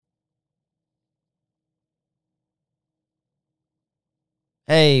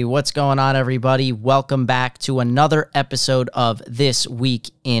Hey, what's going on, everybody? Welcome back to another episode of This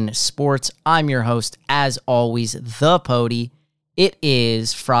Week in Sports. I'm your host, as always, The Pody. It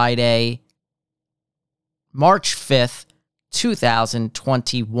is Friday, March 5th,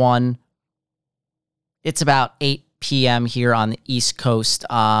 2021. It's about 8 p.m. here on the East Coast.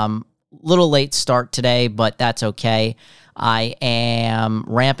 Little late start today, but that's okay. I am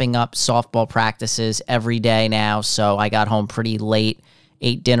ramping up softball practices every day now, so I got home pretty late.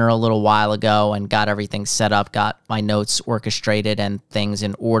 Ate dinner a little while ago and got everything set up, got my notes orchestrated and things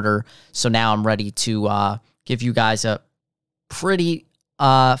in order. So now I'm ready to give you guys a pretty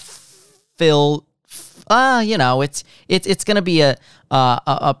it's going to be a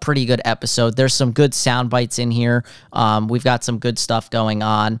pretty good episode. There's some good sound bites in here. We've got some good stuff going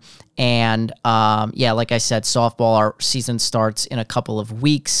on. And like I said, softball, our season starts in a couple of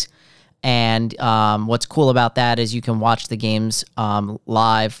weeks. And what's cool about that is you can watch the games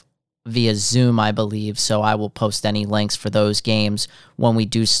live via Zoom, I believe. So I will post any links for those games when we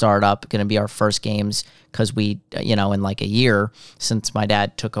do start up. Going to be our first games because we, in like a year since my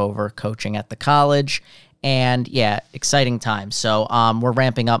dad took over coaching at the college. And yeah, exciting time. So we're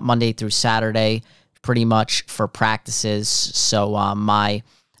ramping up Monday through Saturday pretty much for practices. So my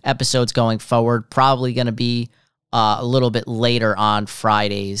episodes going forward probably going to be a little bit later on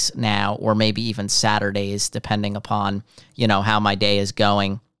Fridays now, or maybe even Saturdays, depending upon, how my day is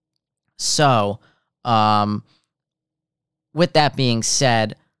going. So, with that being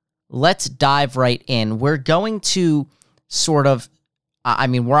said, let's dive right in. We're going to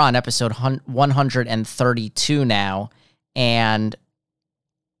we're on episode 132 now, and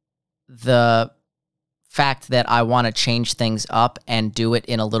the fact that I want to change things up and do it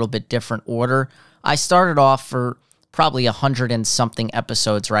in a little bit different order. I started off for probably 100 and something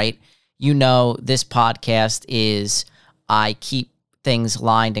episodes, right? This podcast is, I keep things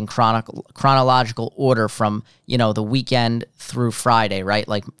lined in chronological order from, the weekend through Friday, right?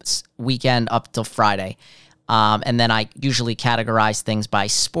 Like weekend up till Friday. And then I usually categorize things by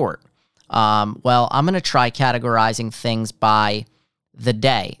sport. Well, I'm going to try categorizing things by the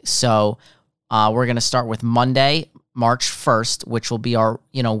day. So we're going to start with Monday, March 1st, which will be our,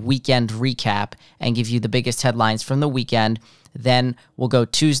 weekend recap and give you the biggest headlines from the weekend. Then we'll go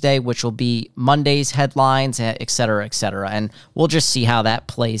Tuesday, which will be Monday's headlines, et cetera, et cetera. And we'll just see how that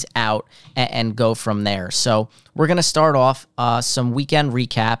plays out and go from there. So we're going to start off some weekend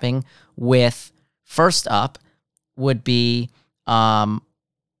recapping with, first up would be the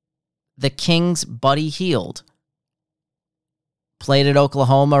Kings' Buddy Hield. Played at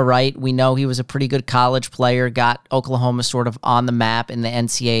Oklahoma, right? We know he was a pretty good college player, got Oklahoma sort of on the map in the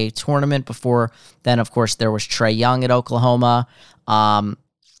NCAA tournament. Before then, of course, there was Trae Young at Oklahoma.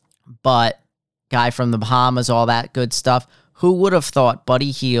 But guy from the Bahamas, all that good stuff. Who would have thought Buddy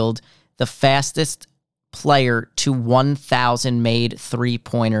Hield, the fastest player to 1,000 made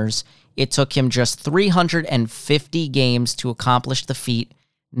three-pointers? It took him just 350 games to accomplish the feat,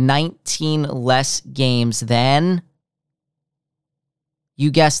 19 less games than, you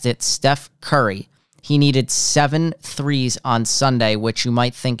guessed it, Steph Curry. He needed 7 threes on Sunday, which you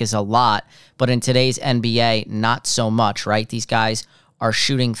might think is a lot, but in today's NBA, not so much, right? These guys are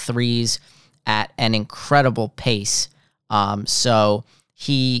shooting threes at an incredible pace. So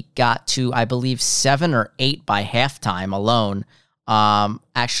he got to, I believe, 7 or 8 by halftime alone. I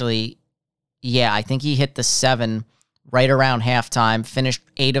think he hit the 7 right around halftime, finished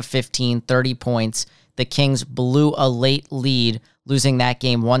 8 of 15, 30 points. The Kings blew a late lead, losing that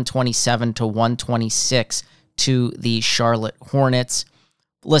game 127-126 to the Charlotte Hornets.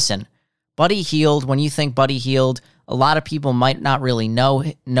 Listen, Buddy Hield, when you think Buddy Hield, a lot of people might not really know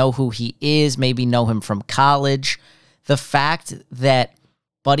who he is, maybe know him from college. The fact that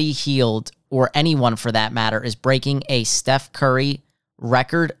Buddy Hield, or anyone for that matter, is breaking a Steph Curry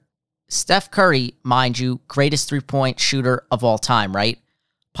record. Steph Curry, mind you, greatest three-point shooter of all time, right?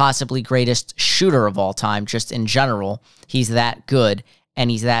 Possibly greatest shooter of all time, just in general. He's that good,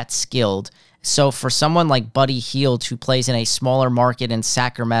 and he's that skilled. So for someone like Buddy Hield, who plays in a smaller market in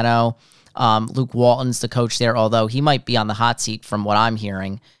Sacramento, Luke Walton's the coach there, although he might be on the hot seat from what I'm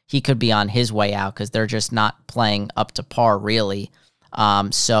hearing. He could be on his way out because they're just not playing up to par, really.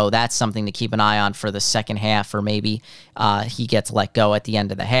 So that's something to keep an eye on for the second half, or maybe he gets let go at the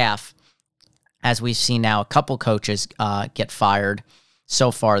end of the half. As we've seen now, a couple coaches get fired so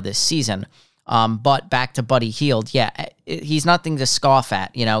far this season. But back to Buddy Hield, he's nothing to scoff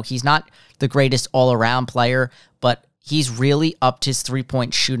at. He's not the greatest all-around player, but he's really upped his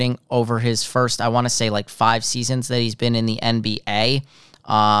three-point shooting over his first, I want to say, 5 seasons that he's been in the NBA.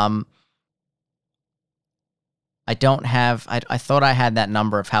 I I don't have, I thought I had that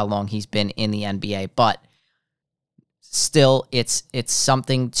number of how long he's been in the NBA, but still, it's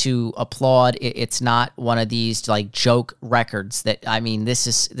something to applaud. It's not one of these like joke records that, I mean, this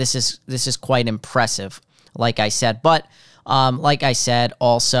is quite impressive, like I said. But like I said,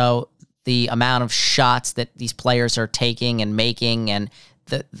 also the amount of shots that these players are taking and making, and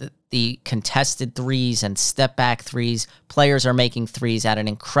the contested threes and step back threes, players are making threes at an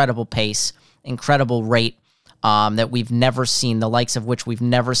incredible pace, incredible rate. That we've never seen, the likes of which we've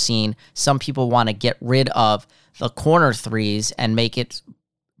never seen. Some people want to get rid of the corner threes and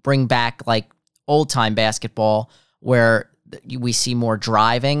bring back like old time basketball where we see more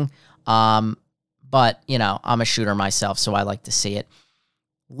driving. But, you know, I'm a shooter myself, so I like to see it.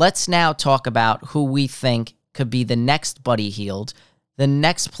 Let's now talk about who we think could be the next Buddy Hield, the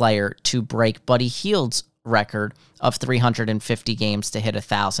next player to break Buddy Hield's record of 350 games to hit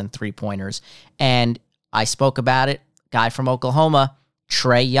 1,000 three-pointers. And I spoke about it, guy from Oklahoma,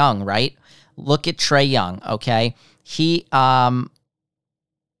 Trae Young, right? Look at Trae Young, okay? He, let's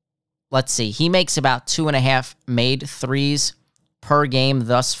see, he makes about 2.5 made threes per game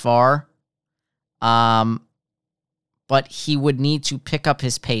thus far. But he would need to pick up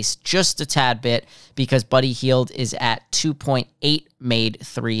his pace just a tad bit because Buddy Hield is at 2.8 made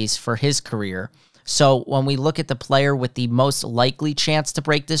threes for his career. So when we look at the player with the most likely chance to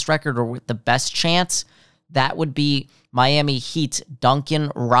break this record, or with the best chance, that would be Miami Heat's Duncan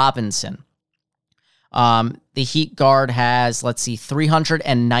Robinson. The Heat guard has,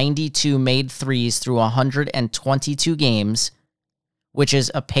 392 made threes through 122 games, which is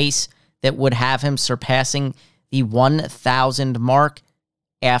a pace that would have him surpassing the 1,000 mark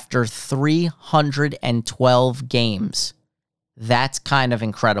after 312 games. That's kind of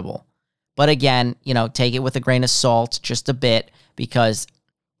incredible. But again, you know, take it with a grain of salt, just a bit, because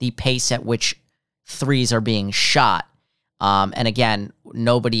the pace at which threes are being shot. And again,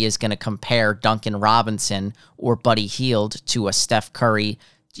 nobody is going to compare Duncan Robinson or Buddy Hield to a Steph Curry,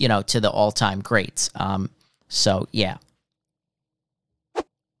 you know, to the all-time greats. So, yeah.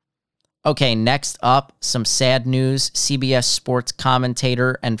 Okay, next up, some sad news. CBS Sports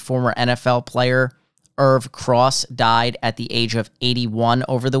commentator and former NFL player Irv Cross died at the age of 81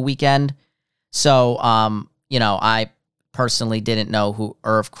 over the weekend. So, you know, I personally didn't know who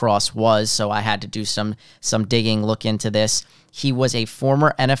Irv Cross was, so I had to do some digging, look into this. He was a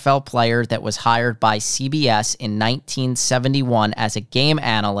former NFL player that was hired by CBS in 1971 as a game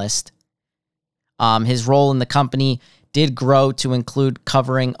analyst. His role in the company did grow to include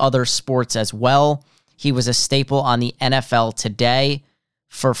covering other sports as well. He was a staple on the NFL Today.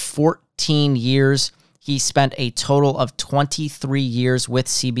 For 14 years, he spent a total of 23 years with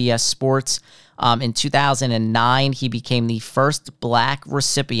CBS Sports. In 2009, he became the first black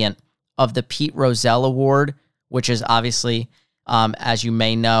recipient of the Pete Rozelle Award, which is obviously, as you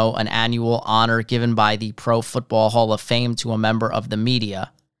may know, an annual honor given by the Pro Football Hall of Fame to a member of the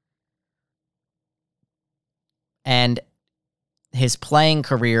media. And his playing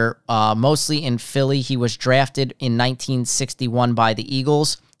career, mostly in Philly, he was drafted in 1961 by the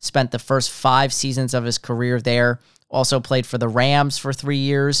Eagles, spent the first 5 seasons of his career there, also played for the Rams for 3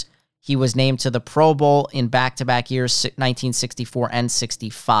 years. He was named to the Pro Bowl in back-to-back years, 1964 and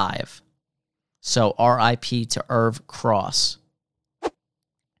 65. So RIP to Irv Cross.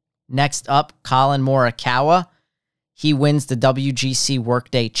 Next up, Colin Morikawa. He wins the WGC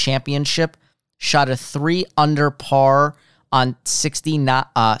Workday Championship, shot a 3 under par on 3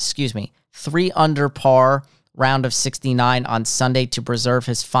 under par round of 69 on Sunday to preserve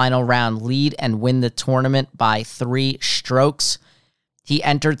his final round lead and win the tournament by 3 strokes. He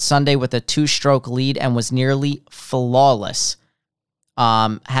entered Sunday with a 2-stroke lead and was nearly flawless.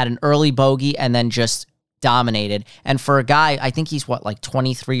 Had an early bogey and then just dominated. And for a guy, I think he's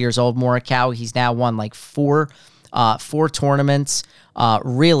 23 years old, Morikawa. He's now won 4 tournaments.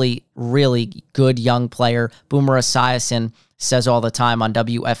 Really, really good young player. Boomer Esiason says all the time on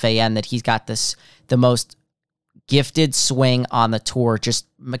WFAN that he's got the most gifted swing on the tour. Just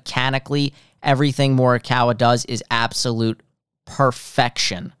mechanically, everything Morikawa does is absolute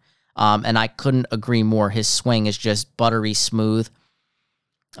perfection. And I couldn't agree more. His swing is just buttery smooth.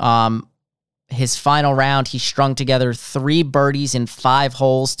 His final round, he strung together 3 birdies in 5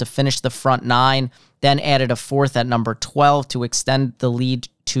 holes to finish the front 9, then added a 4th at number 12 to extend the lead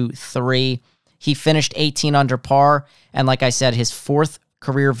to 3. He finished 18 under par, and like I said, his 4th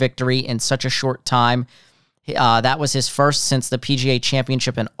career victory in such a short time. That was his first since the PGA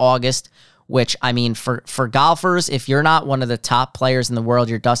Championship in August, which, I mean, for golfers, if you're not one of the top players in the world,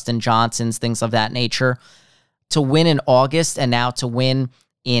 you're Dustin Johnsons, things of that nature, to win in August and now to win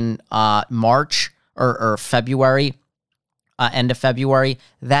in March, or February, end of February,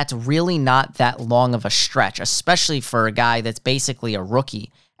 that's really not that long of a stretch, especially for a guy that's basically a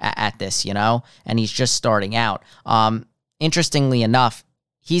rookie at this, and he's just starting out. Interestingly enough,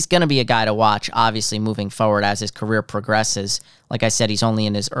 he's going to be a guy to watch, obviously, moving forward as his career progresses. Like I said, he's only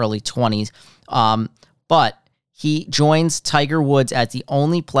in his early 20s. But he joins Tiger Woods as the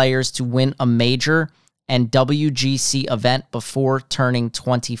only players to win a major and WGC event before turning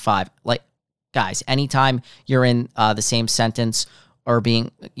 25. Like, guys, anytime you're in the same sentence or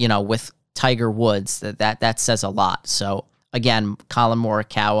being, with Tiger Woods, that says a lot. So, again, Colin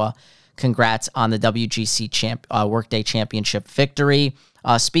Morikawa, congrats on the WGC Workday Championship victory.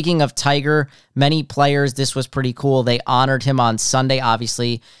 Speaking of Tiger, many players, this was pretty cool. They honored him on Sunday,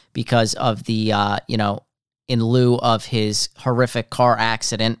 obviously, because of the, in lieu of his horrific car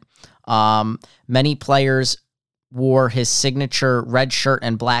accident. Many players wore his signature red shirt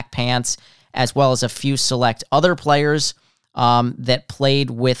and black pants, as well as a few select other players that played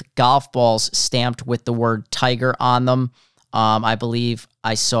with golf balls stamped with the word Tiger on them. I believe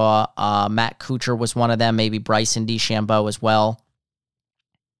I saw Matt Kuchar was one of them, maybe Bryson DeChambeau as well.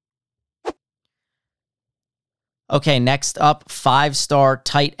 Okay, next up, 5-star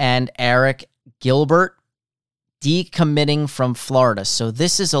tight end Arik Gilbert decommitting from Florida. So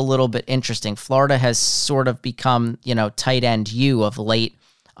this is a little bit interesting. Florida has sort of become, tight end U of late,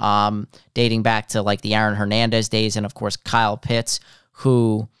 dating back to like the Aaron Hernandez days and, of course, Kyle Pitts,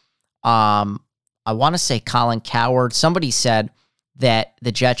 who I want to say Colin Cowherd. Somebody said that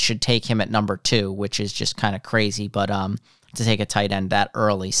the Jets should take him at number 2, which is just kind of crazy, but to take a tight end that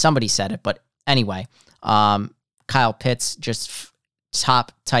early. Somebody said it, but anyway, Kyle Pitts, just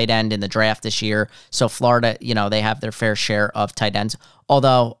top tight end in the draft this year. So Florida, they have their fair share of tight ends.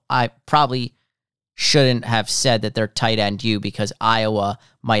 Although I probably shouldn't have said that they're tight end U, because Iowa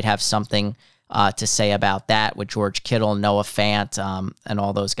might have something to say about that with George Kittle, Noah Fant, and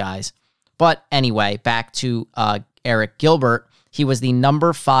all those guys. But anyway, back to Arik Gilbert. He was the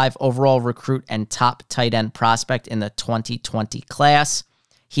number 5 overall recruit and top tight end prospect in the 2020 class.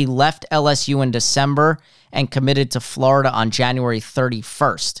 He left LSU in December and committed to Florida on January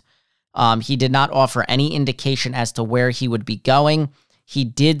 31st. He did not offer any indication as to where he would be going. He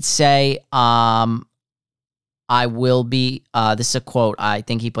did say, I will be, this is a quote, I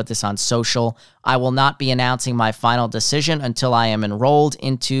think he put this on social, "I will not be announcing my final decision until I am enrolled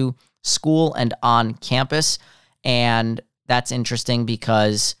into school and on campus." And that's interesting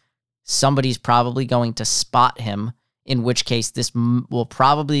because somebody's probably going to spot him, in which case this will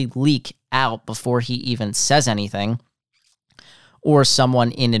probably leak out before he even says anything, or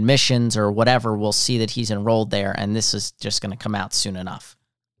someone in admissions or whatever will see that he's enrolled there, and this is just going to come out soon enough.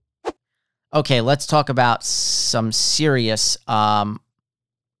 Okay, let's talk about some serious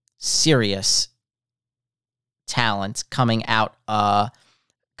talent coming out,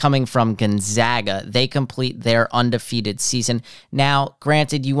 coming from Gonzaga. They complete their undefeated season. Now,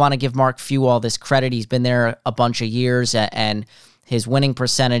 granted, you want to give Mark Few all this credit. He's been there a bunch of years and his winning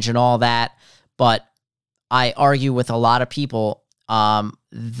percentage and all that. But I argue with a lot of people,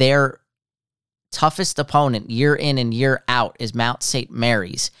 their toughest opponent year in and year out is Mount St.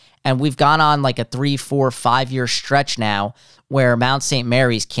 Mary's. And we've gone on like a 3, 4, 5 year stretch now where Mount St.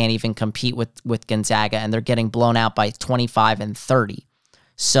 Mary's can't even compete with Gonzaga, and they're getting blown out by 25 and 30.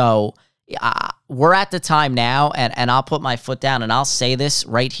 So we're at the time now, and I'll put my foot down and I'll say this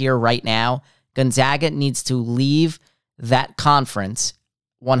right here, right now. Gonzaga needs to leave that conference.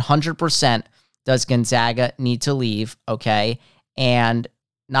 100% does Gonzaga need to leave, okay? And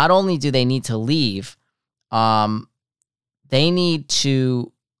not only do they need to leave, they need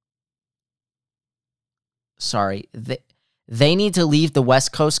to... They need to leave the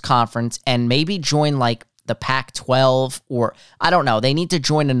West Coast Conference and maybe join like the Pac-12, or I don't know. They need to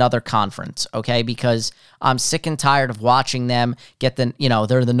join another conference, okay? Because I'm sick and tired of watching them get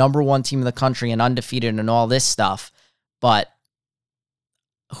they're the number 1 team in the country and undefeated and all this stuff. But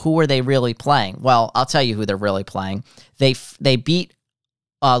who are they really playing? Well, I'll tell you who they're really playing. They beat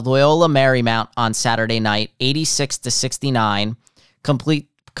Loyola Marymount on Saturday night, 86-69,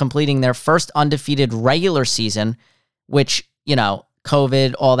 completing their first undefeated regular season, which,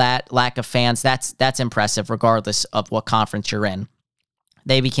 COVID, all that, lack of fans, that's impressive regardless of what conference you're in.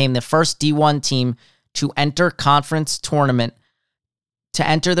 They became the first D1 team to enter their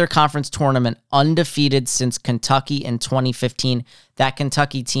conference tournament undefeated since Kentucky in 2015. That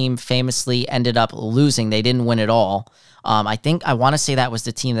Kentucky team famously ended up losing. They didn't win at all. I want to say that was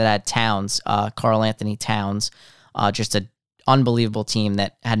the team that had Towns, Karl Anthony Towns, just an unbelievable team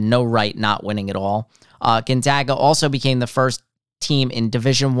that had no right not winning at all. Gonzaga also became the first team in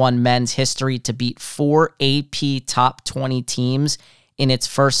Division I men's history to beat 4 AP top 20 teams in its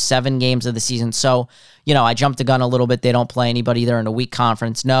first 7 games of the season. So, I jumped the gun a little bit. They don't play anybody. They're in a weak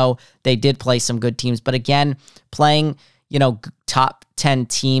conference. No, they did play some good teams. But again, playing, top 10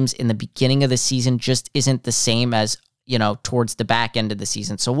 teams in the beginning of the season just isn't the same as, towards the back end of the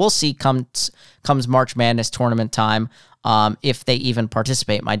season. So we'll see comes March Madness tournament time, if they even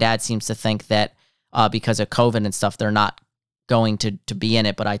participate. My dad seems to think that because of COVID and stuff, they're not going to be in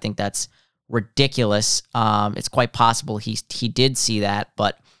it, but I think that's ridiculous. It's quite possible he did see that,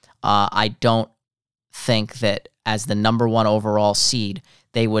 but I don't think that as the number 1 overall seed,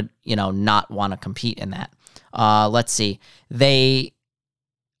 they would, not want to compete in that. Let's see. They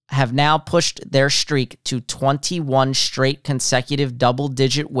have now pushed their streak to 21 straight consecutive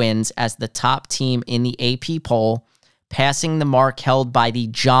double-digit wins as the top team in the AP poll, passing the mark held by the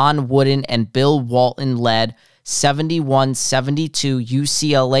John Wooden and Bill Walton-led 71-72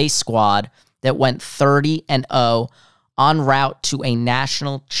 UCLA squad that went 30-0 en route to a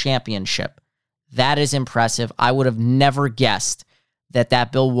national championship. That is impressive. I would have never guessed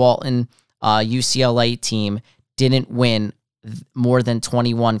that Bill Walton UCLA team didn't win more than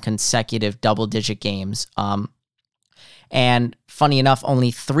 21 consecutive double-digit games. And funny enough, only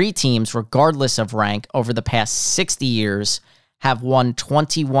 3 teams, regardless of rank, over the past 60 years have won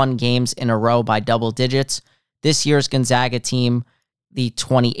 21 games in a row by double digits. This year's Gonzaga team, the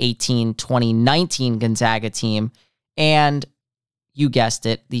 2018-2019 Gonzaga team, and you guessed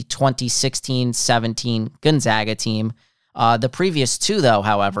it, the 2016-17 Gonzaga team. The previous 2, though,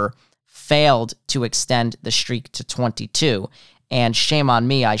 however, failed to extend the streak to 22. And shame on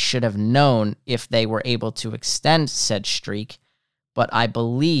me, I should have known if they were able to extend said streak. But I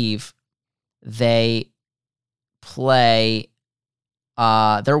believe they play,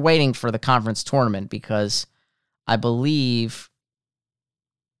 they're waiting for the conference tournament because I believe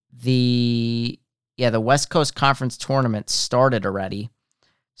the West Coast Conference tournament started already.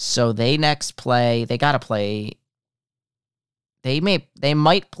 So they next play, they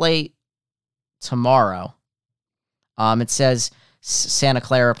might play tomorrow. It says Santa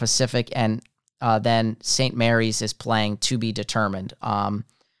Clara Pacific, and then St. Mary's is playing to be determined. I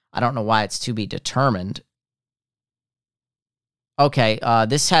don't know why it's to be determined. Okay,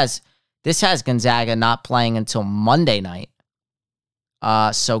 this has Gonzaga not playing until Monday night.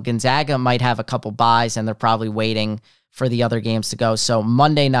 So Gonzaga might have a couple buys, and they're probably waiting for the other games to go. So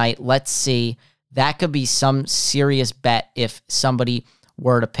Monday night, let's see. That could be some serious bet if somebody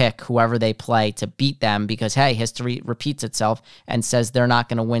were to pick whoever they play to beat them, because, hey, history repeats itself and says they're not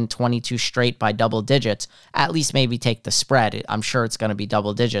going to win 22 straight by double digits. At least maybe take the spread. I'm sure it's going to be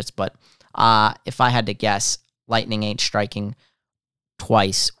double digits, but if I had to guess, Lightning ain't striking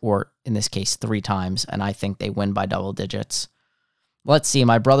twice, or in this case 3 times, and I think they win by double digits. Let's see.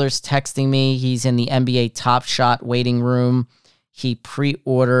 My brother's texting me. He's in the NBA Top Shot waiting room. He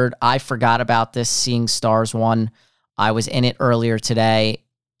pre-ordered. I forgot about this Seeing Stars one. I was in it earlier today.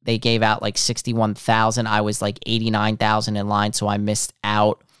 They gave out like 61,000. I was like 89,000 in line, so I missed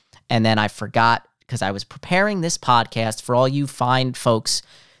out. And then I forgot because I was preparing this podcast for all you fine folks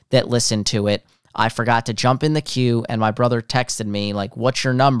that listen to it. I forgot to jump in the queue, and my brother texted me like, "What's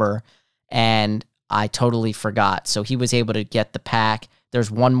your number?" And I totally forgot. So he was able to get the pack. There's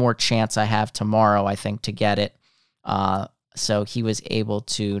one more chance I have tomorrow, I think, to get it. So he was able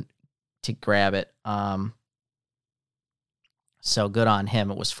to grab it. So good on him.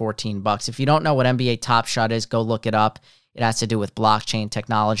 It was $14. If you don't know what NBA Top Shot is, go look it up. It has to do with blockchain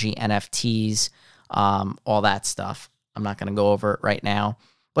technology, NFTs, all that stuff. I'm not going to go over it right now.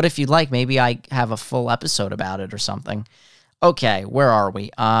 But if you'd like, maybe I have a full episode about it or something. Okay, where are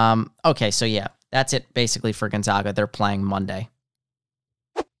we? Okay, so yeah, that's it basically for Gonzaga. They're playing Monday.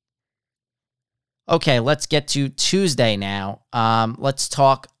 Okay, let's get to Tuesday now. Let's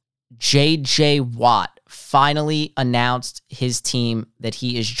talk J.J. Watt. Finally announced his team that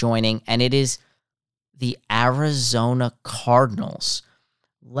he is joining, and it is the Arizona Cardinals.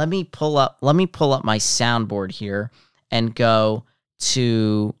 Let me pull up my soundboard here and go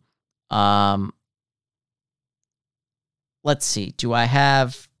to let's see.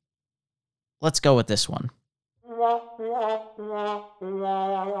 Let's go with this one.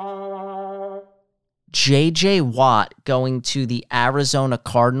 J.J. Watt going to the Arizona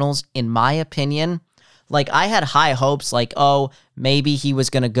Cardinals, in my opinion, like, I had high hopes, like, oh, maybe he was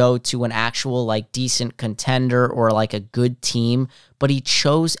going to go to an actual, like, decent contender or, like, a good team, but he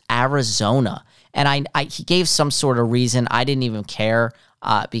chose Arizona. And he gave some sort of reason. I didn't even care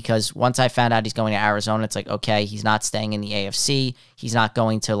because once I found out he's going to Arizona, it's like, okay, he's not staying in the AFC. He's not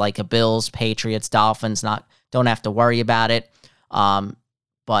going to, like, a Bills, Patriots, Dolphins, don't have to worry about it.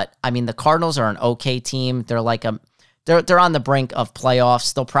 But I mean, the Cardinals are an okay team. They're like they're on the brink of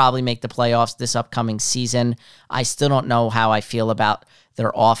playoffs. They'll probably make the playoffs this upcoming season. I still don't know how I feel about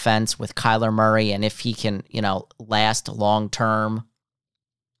their offense with Kyler Murray and if he can, last long term.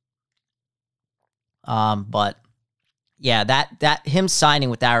 But yeah, that him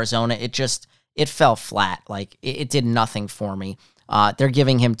signing with Arizona, it fell flat. Like it did nothing for me. They're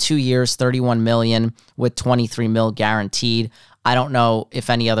giving him 2 years, $31 million with $23 million guaranteed. I don't know if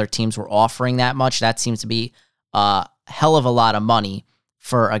any other teams were offering that much. That seems to be a hell of a lot of money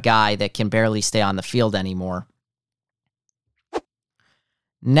for a guy that can barely stay on the field anymore.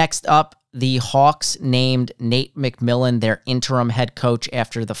 Next up, the Hawks named Nate McMillan their interim head coach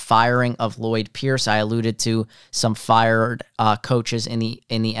after the firing of Lloyd Pierce. I alluded to some fired coaches in the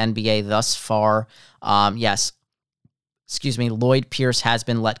NBA thus far. Lloyd Pierce has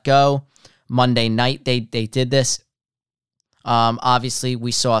been let go. Monday night, they did this. Obviously,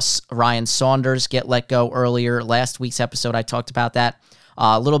 we saw Ryan Saunders get let go earlier. Last week's episode, I talked about that.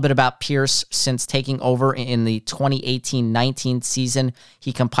 A little bit about Pierce. Since taking over in the 2018-19 season,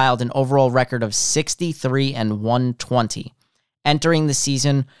 he compiled an overall record of 63-120. Entering the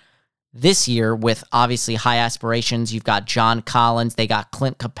season this year with obviously high aspirations, you've got John Collins, they got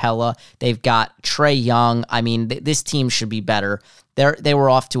Clint Capella, they've got Trae Young. I mean, this team should be better. They were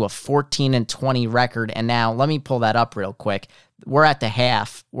off to a 14-20 record, and now let me pull that up real quick. We're at the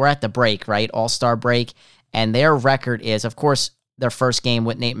half. We're at the break, right? All-Star break, and their record is, of course, their first game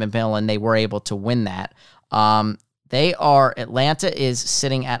with Nate McMillan, they were able to win that. Atlanta is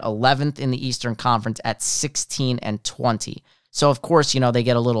sitting at 11th in the Eastern Conference at 16-20. So, of course, they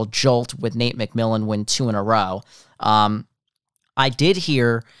get a little jolt with Nate McMillan win 2 in a row. I did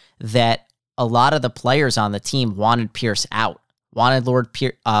hear that a lot of the players on the team wanted Pierce out, wanted Lloyd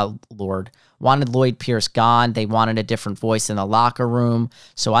Pierce gone. They wanted a different voice in the locker room.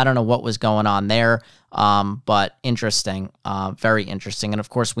 So I don't know what was going on there, but interesting, very interesting. And, of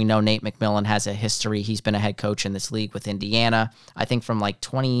course, we know Nate McMillan has a history. He's been a head coach in this league with Indiana, I think from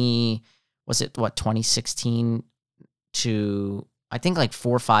 2016 to, I think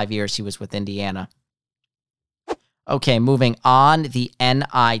 4 or 5 years he was with Indiana. Okay, moving on. The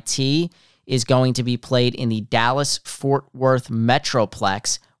NIT is going to be played in the Dallas-Fort Worth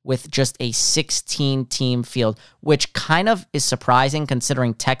Metroplex with just a 16-team field, which kind of is surprising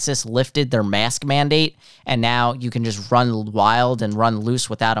considering Texas lifted their mask mandate, and now you can just run wild and run loose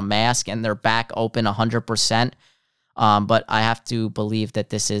without a mask, and they're back open 100%. But I have to believe that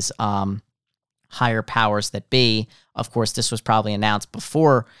this is higher powers that be. Of course, this was probably announced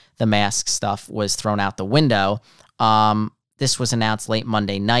before the mask stuff was thrown out the window. This was announced late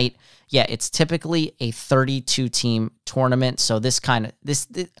Monday night. Yeah, it's typically a 32-team tournament. So this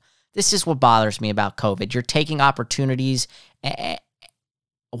is what bothers me about COVID. You're taking opportunities,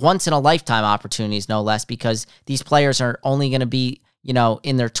 once in a lifetime opportunities, no less, because these players are only going to be,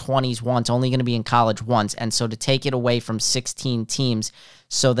 in their 20s once, only going to be in college once. And so to take it away from 16 teams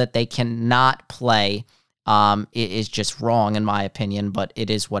so that they cannot play it is just wrong in my opinion, but it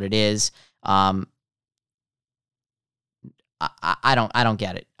is what it is. I don't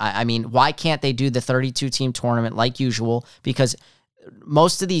get it. I mean, why can't they do the 32-team tournament like usual? Because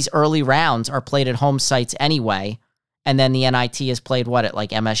most of these early rounds are played at home sites anyway, and then the NIT is played at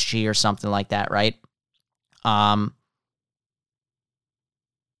MSG or something like that, right?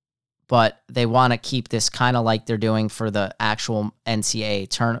 But they want to keep this kind of like they're doing for the actual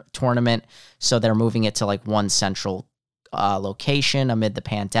NCAA tournament, so they're moving it to one central location amid the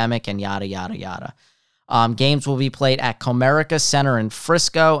pandemic and yada, yada, yada. Games will be played at Comerica Center in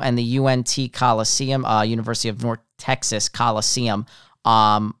Frisco and the UNT Coliseum, University of North Texas Coliseum,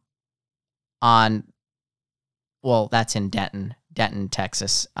 that's in Denton,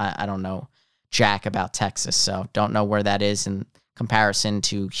 Texas. I don't know jack about Texas, so don't know where that is in comparison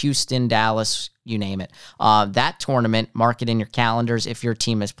to Houston, Dallas, you name it. That tournament, mark it in your calendars if your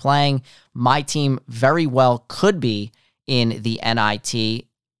team is playing. My team very well could be in the NIT,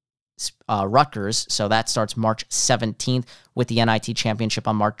 Rutgers, so that starts March 17th with the NIT Championship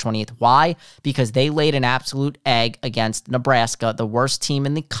on March 20th. Why? Because they laid an absolute egg against Nebraska, the worst team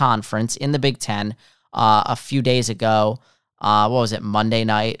in the conference in the Big Ten, a few days ago. What was it, Monday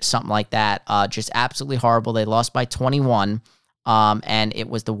night, something like that. Just absolutely horrible. They lost by 21, and it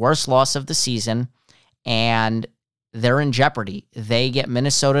was the worst loss of the season, and they're in jeopardy. They get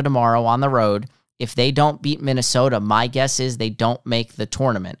Minnesota tomorrow on the road. If they don't beat Minnesota, my guess is they don't make the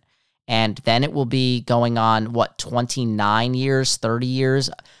tournament. And then it will be going on, 29 years, 30 years?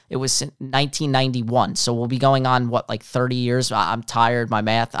 It was 1991. So we'll be going on, 30 years? I'm tired, my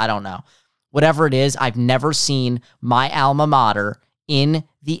math, I don't know. whatever it is. I've never seen my alma mater in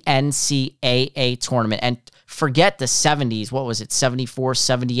the NCAA tournament. And forget the 70s. What was it? 74,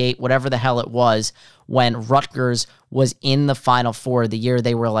 78, whatever the hell it was, when Rutgers was in the Final Four, the year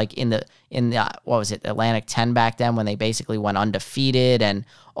they were like in the what was it, Atlantic 10 back then, when they basically went undefeated and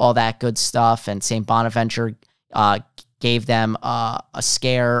all that good stuff. And St. Bonaventure gave them a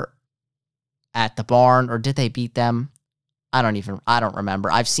scare at the barn, or did they beat them? I don't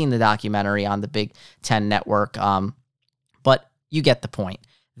remember. I've seen the documentary on the Big Ten Network, but you get the point.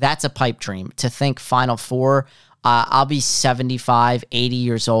 That's a pipe dream. To think Final Four, I'll be 75, 80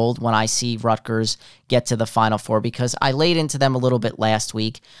 years old when I see Rutgers get to the Final Four, because I laid into them a little bit last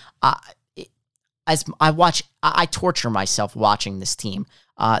week. As I torture myself watching this team.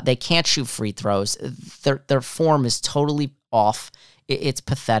 They can't shoot free throws. Their form is totally off. It's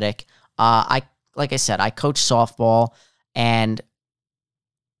pathetic. Like I said, I coach softball, and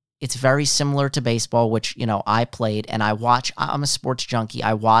it's very similar to baseball, which, I played, and I'm a sports junkie.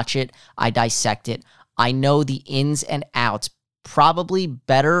 I watch it. I dissect it. I know the ins and outs probably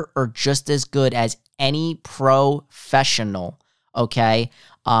better or just as good as any professional, okay?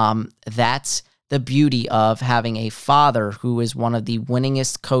 That's the beauty of having a father who is one of the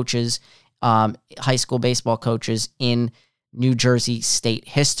winningest coaches, high school baseball coaches in New Jersey state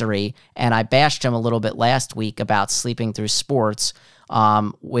history. And I bashed him a little bit last week about sleeping through sports,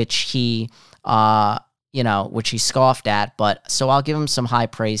 which he scoffed at. But so I'll give him some high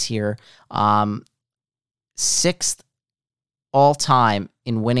praise here. 6th all-time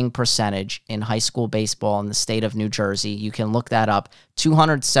in winning percentage in high school baseball in the state of New Jersey. You can look that up.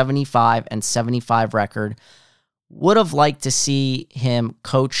 275 record. Would have liked to see him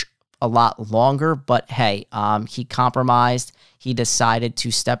coach a lot longer, but hey, he compromised. He decided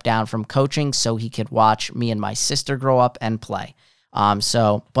to step down from coaching so he could watch me and my sister grow up and play.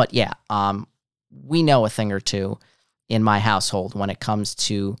 We know a thing or two in my household when it comes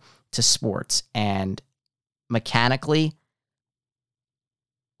to sports. And mechanically,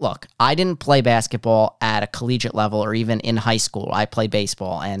 look, I didn't play basketball at a collegiate level or even in high school. I played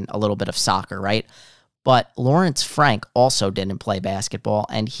baseball and a little bit of soccer, right? But Lawrence Frank also didn't play basketball,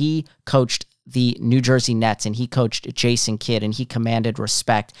 and he coached the New Jersey Nets, and he coached Jason Kidd, and he commanded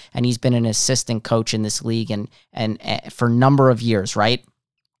respect, and he's been an assistant coach in this league and for a number of years, right?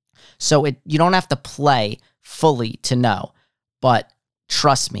 So you don't have to play fully to know, but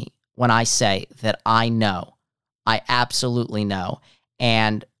trust me when I say that I know. I absolutely know.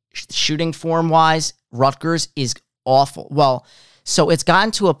 And shooting form-wise, Rutgers is awful. Well, so it's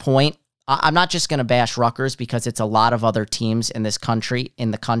gotten to a point. I'm not just going to bash Rutgers, because it's a lot of other teams in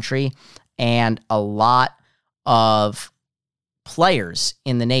the country, and a lot of players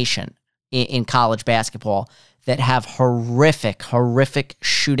in the nation in college basketball that have horrific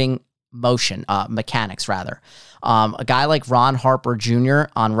shooting mechanics, rather. A guy like Ron Harper Jr.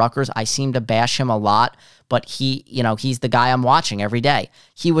 on Rutgers, I seem to bash him a lot, but he's the guy I'm watching every day.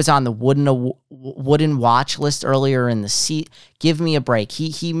 He was on the Wooden Watch list earlier in the seat. Give me a break.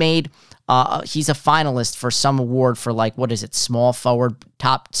 He made he's a finalist for some award for, like, what is it,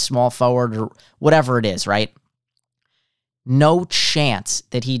 top small forward, or whatever it is, right? No chance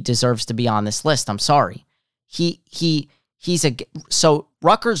that he deserves to be on this list. I'm sorry. So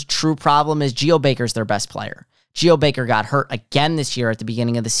Rutgers' true problem is Geo Baker's their best player. Geo Baker got hurt again this year at the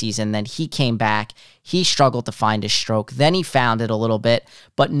beginning of the season. Then he came back. He struggled to find his stroke. Then he found it a little bit,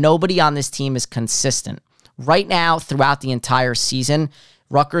 but nobody on this team is consistent. Right now, throughout the entire season,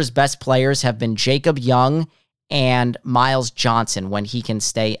 Rutgers' best players have been Jacob Young and Miles Johnson when he can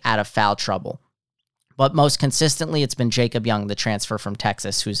stay out of foul trouble. But most consistently, it's been Jacob Young, the transfer from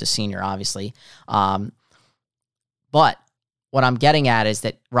Texas, who's a senior, obviously. But what I'm getting at is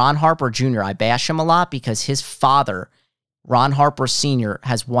that Ron Harper Jr., I bash him a lot because his father, Ron Harper Sr.,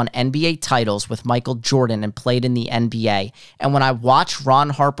 has won NBA titles with Michael Jordan and played in the NBA. And when I watch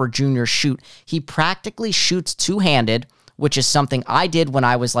Ron Harper Jr. shoot, he practically shoots two-handed, which is something I did when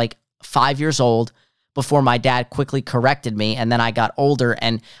I was like 5 years old before my dad quickly corrected me. And then I got older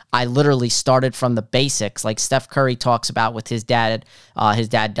and I literally started from the basics, like Steph Curry talks about with his dad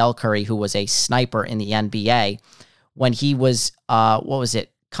Del Curry, who was a sniper in the NBA. When he was,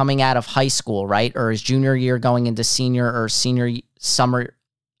 coming out of high school, right? Or his junior year going into senior summer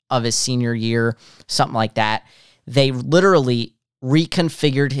of his senior year, something like that. They literally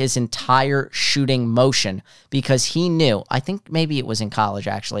reconfigured his entire shooting motion because he knew, I think maybe it was in college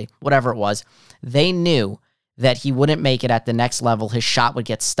actually, whatever it was, they knew that he wouldn't make it at the next level. His shot would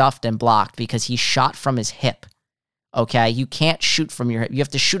get stuffed and blocked because he shot from his hip. Okay? You can't shoot from your hip. You have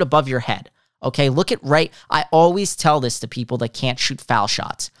to shoot above your head. Okay, look at Ray. I always tell this to people that can't shoot foul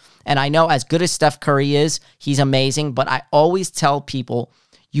shots. And I know as good as Steph Curry is, he's amazing, but I always tell people,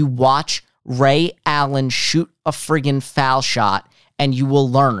 you watch Ray Allen shoot a friggin' foul shot and you will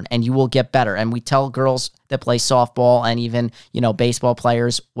learn and you will get better. And we tell girls that play softball and even, baseball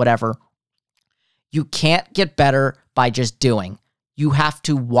players, whatever, you can't get better by just doing. You have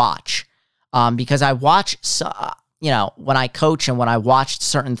to watch. Because I watch, when I coach and when I watch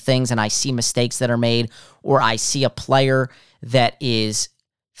certain things and I see mistakes that are made, or I see a player that is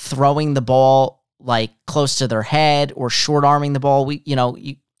throwing the ball like close to their head or short arming the ball,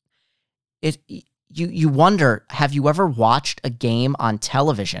 you wonder, have you ever watched a game on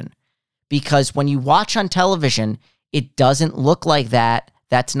television? Because when you watch on television, it doesn't look like that.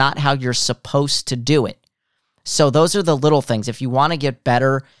 That's not how you're supposed to do it. So those are the little things. If you want to get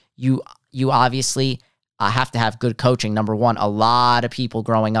better, you obviously have to have good coaching. Number one, a lot of people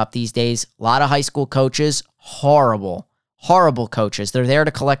growing up these days, a lot of high school coaches, horrible coaches. They're there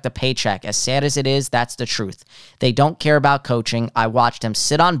to collect a paycheck. As sad as it is, that's the truth. They don't care about coaching. I watched them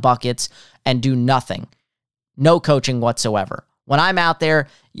sit on buckets and do nothing. No coaching whatsoever. When I'm out there,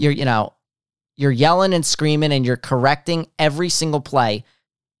 you're yelling and screaming and you're correcting every single play.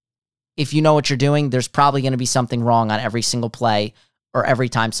 If you know what you're doing, there's probably going to be something wrong on every single play or every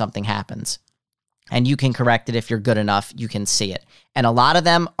time something happens. And you can correct it if you're good enough. You can see it. And a lot of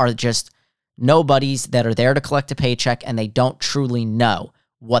them are just nobodies that are there to collect a paycheck and they don't truly know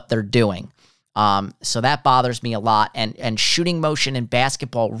what they're doing. So that bothers me a lot. And shooting motion in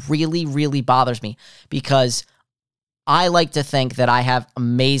basketball really, really bothers me because I like to think that I have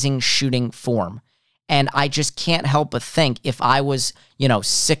amazing shooting form. And I just can't help but think if I was,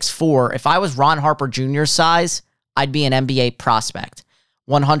 6'4", if I was Ron Harper Jr. size, I'd be an NBA prospect,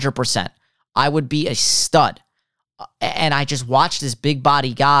 100%. I would be a stud. And I just watch this big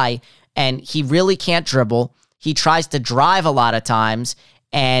body guy, and he really can't dribble. He tries to drive a lot of times,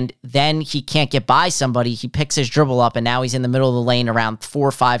 and then he can't get by somebody. He picks his dribble up, and now he's in the middle of the lane around 4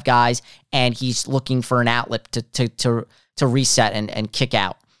 or 5 guys, and he's looking for an outlet to reset and kick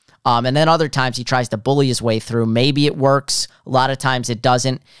out. And then other times he tries to bully his way through. Maybe it works. A lot of times it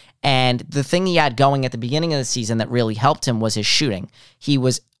doesn't. And the thing he had going at the beginning of the season that really helped him was his shooting.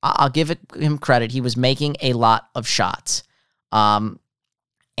 I'll give him credit, he was making a lot of shots. He was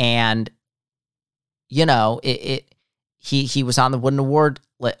on the Wooden Award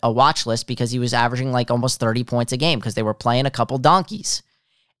watch list because he was averaging like almost 30 points a game because they were playing a couple donkeys.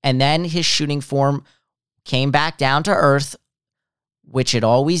 And then his shooting form came back down to earth, which it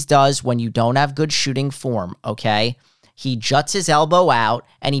always does when you don't have good shooting form, okay? He juts his elbow out,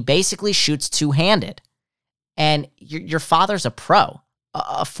 and he basically shoots two-handed. And your father's a pro,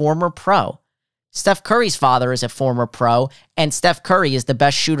 a former pro. Steph Curry's father is a former pro, and Steph Curry is the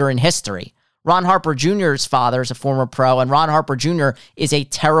best shooter in history. Ron Harper Jr.'s father is a former pro, and Ron Harper Jr. is a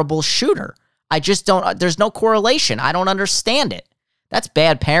terrible shooter. There's no correlation. I don't understand it. That's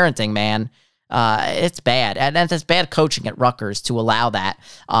bad parenting, man. It's bad. And that's bad coaching at Rutgers to allow that.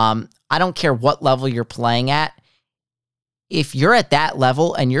 I don't care what level you're playing at. If you're at that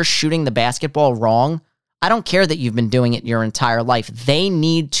level and you're shooting the basketball wrong, I don't care that you've been doing it your entire life. They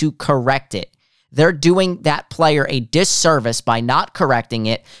need to correct it. They're doing that player a disservice by not correcting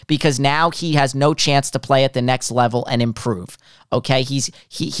it because now he has no chance to play at the next level and improve. Okay, he's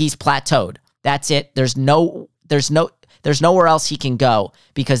plateaued. That's it. There's nowhere else he can go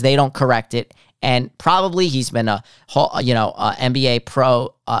because they don't correct it. And probably he's been a NBA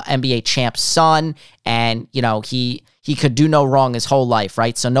pro, NBA champ's son, and he could do no wrong his whole life,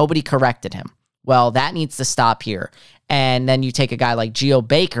 right? So nobody corrected him. Well, that needs to stop here. And then you take a guy like Geo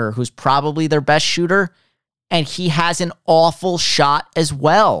Baker, who's probably their best shooter, and he has an awful shot as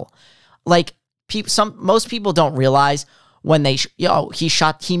well. Like most people don't realize when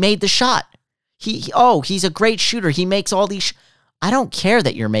he made the shot. He's a great shooter. He makes all these. I don't care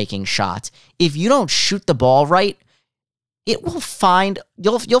that you're making shots. If you don't shoot the ball right, you'll find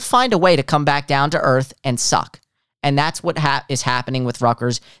a way to come back down to earth and suck. And that's what is happening with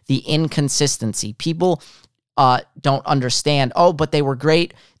Rutgers, the inconsistency. People don't understand, but they were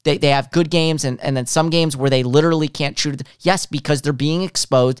great. They have good games and then some games where they literally can't shoot it. Yes, because they're being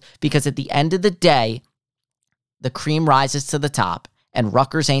exposed, because at the end of the day, the cream rises to the top, and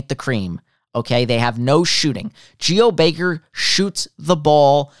Rutgers ain't the cream. Okay, they have no shooting. Geo Baker shoots the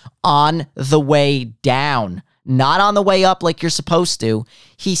ball on the way down, not on the way up like you're supposed to.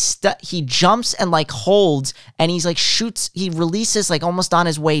 He jumps and holds, and he's shoots. He releases almost on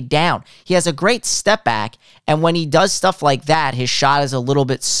his way down. He has a great step back, and when he does stuff like that, his shot is a little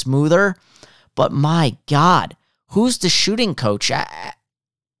bit smoother. But my God, who's the shooting coach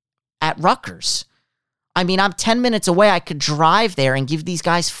at Rutgers. I mean, I'm 10 minutes away. I could drive there and give these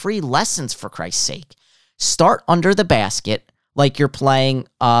guys free lessons, for Christ's sake. Start under the basket like you're playing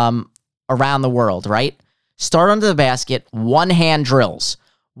around the world, right? Start under the basket, one-hand drills,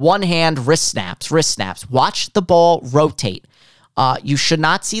 one-hand wrist snaps. Watch the ball rotate. You should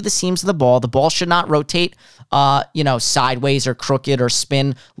not see the seams of the ball. The ball should not rotate, sideways or crooked or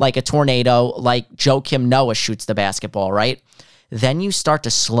spin like a tornado, like Joakim Noah shoots the basketball, right? Then you start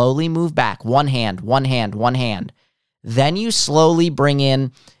to slowly move back. One hand. Then you slowly bring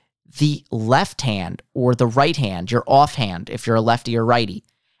in the left hand or the right hand, your offhand, if you're a lefty or righty.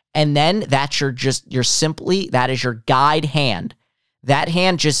 And then that is your guide hand. That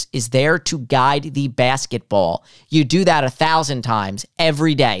hand just is there to guide the basketball. You do that 1,000 times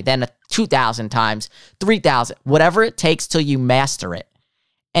every day, then 2,000 times, 3,000, whatever it takes till you master it.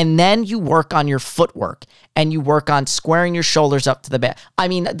 And then you work on your footwork and you work on squaring your shoulders up to the back. I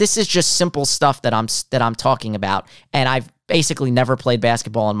mean, this is just simple stuff that I'm talking about. And I've basically never played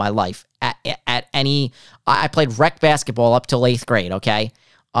basketball in my life I played rec basketball up till 8th grade. Okay.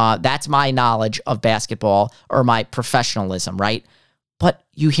 That's my knowledge of basketball or my professionalism, right? But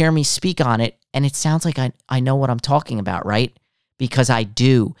you hear me speak on it and it sounds like I know what I'm talking about, right? Because I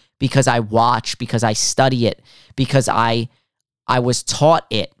do, because I watch, because I study it, because I was taught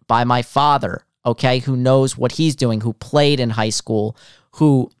it by my father, okay, who knows what he's doing, who played in high school,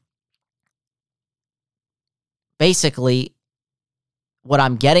 who basically what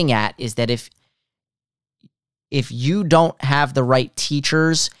I'm getting at is that if you don't have the right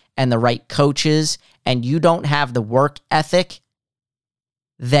teachers and the right coaches and you don't have the work ethic,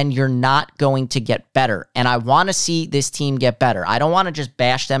 then you're not going to get better. And I want to see this team get better. I don't want to just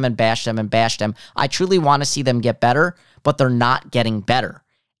bash them. I truly want to see them get better, but they're not getting better.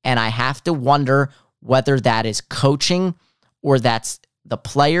 And I have to wonder whether that is coaching or that's the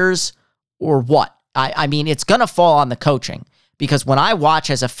players or what. I mean, it's going to fall on the coaching because when I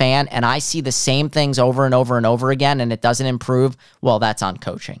watch as a fan and I see the same things over and over and over again and it doesn't improve, well, that's on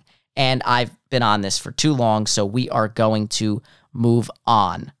coaching. And I've been on this for too long, so we are going to move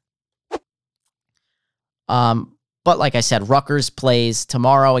on. But like I said, Rutgers plays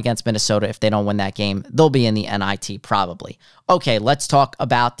tomorrow against Minnesota. If they don't win that game, they'll be in the NIT probably. Okay, let's talk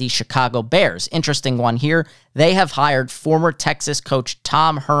about the Chicago Bears. Interesting one here. They have hired former Texas coach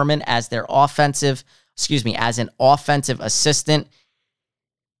Tom Herman as an offensive assistant.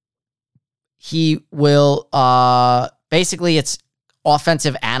 He will, basically it's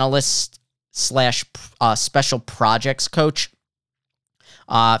offensive analyst / special projects coach.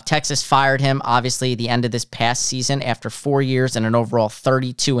 Texas fired him, obviously, at the end of this past season after 4 years and an overall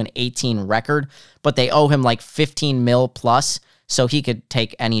 32-18 record, but they owe him like $15 million plus, so he could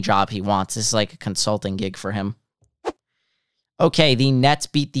take any job he wants. This is like a consulting gig for him. Okay, the Nets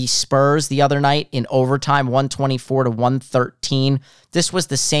beat the Spurs the other night in overtime, 124-113. This was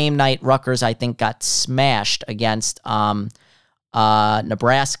the same night Rutgers, I think, got smashed against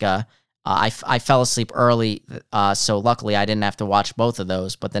Nebraska. I fell asleep early, so luckily I didn't have to watch both of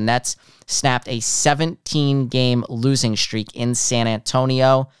those. But the Nets snapped a 17-game losing streak in San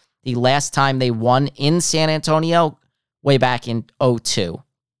Antonio. The last time they won in San Antonio, way back in 2002.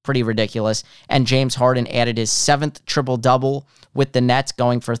 Pretty ridiculous. And James Harden added his 7th triple-double with the Nets,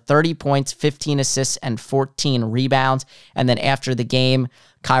 going for 30 points, 15 assists, and 14 rebounds. And then after the game,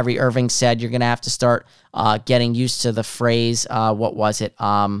 Kyrie Irving said, you're going to have to start getting used to the phrase, what was it?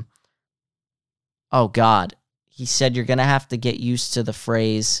 Oh, God. He said you're going to have to get used to the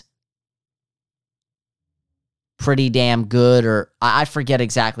phrase pretty damn good, or I forget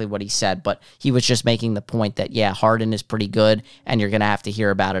exactly what he said, but he was just making the point that, yeah, Harden is pretty good, and you're going to have to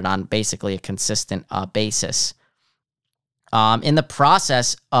hear about it on basically a consistent basis. In the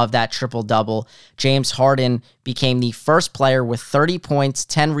process of that triple-double, James Harden became the first player with 30 points,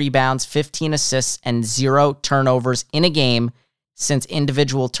 10 rebounds, 15 assists, and 0 turnovers in a game since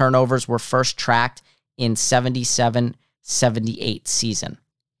individual turnovers were first tracked in 77-78 season.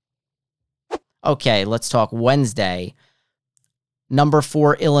 Okay, let's talk Wednesday. Number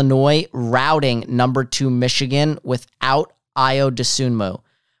 4 Illinois routing number 2 Michigan without Ayo Dosunmu.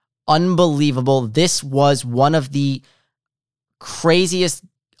 Unbelievable. This was one of the craziest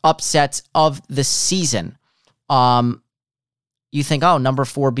upsets of the season. You think, oh, number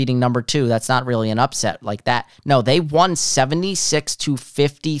 4 beating number 2. That's not really an upset like that. No, they won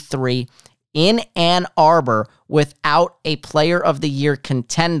 76-53 in Ann Arbor without a player of the year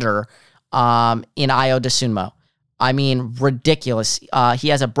contender in Ayo Dosunmu. I mean, ridiculous. He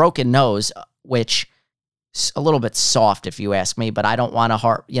has a broken nose, which a little bit soft, if you ask me, but I don't want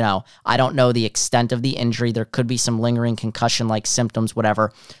to I don't know the extent of the injury. There could be some lingering concussion-like symptoms,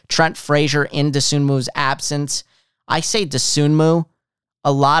 whatever. Trent Frazier in Dosunmu's absence. I say Dosunmu.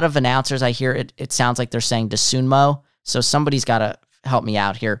 A lot of announcers I hear, it sounds like they're saying Dosunmu, so somebody's got to help me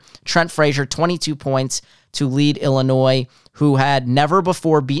out here. Trent Frazier, 22 points to lead Illinois, who had never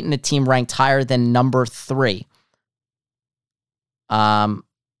before beaten a team ranked higher than number 3. Hold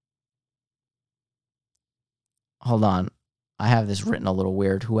on. I have this written a little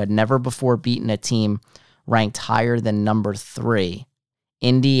weird. Who had never before beaten a team ranked higher than number 3.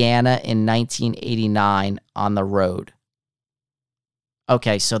 Indiana in 1989 on the road.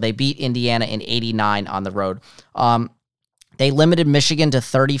 Okay, so they beat Indiana in 89 on the road. They limited Michigan to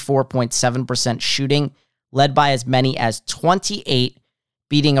 34.7% shooting, led by as many as 28,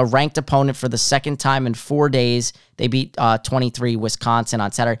 beating a ranked opponent for the second time in 4 days. They beat 23 Wisconsin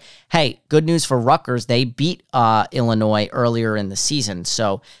on Saturday. Hey, good news for Rutgers. They beat Illinois earlier in the season,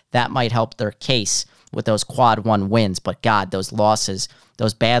 so that might help their case with those quad 1 wins. But God, those losses,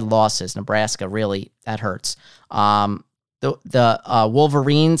 those bad losses, Nebraska, really, that hurts. The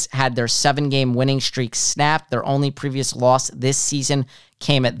Wolverines had their 7-game winning streak snapped. Their only previous loss this season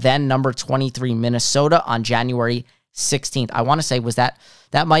came at then number 23 Minnesota on January 16th. I want to say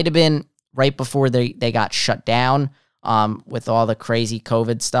that might have been right before they got shut down with all the crazy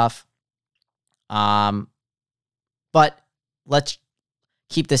COVID stuff. But let's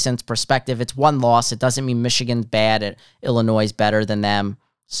keep this in perspective. It's one loss. It doesn't mean Michigan's bad. Illinois is better than them.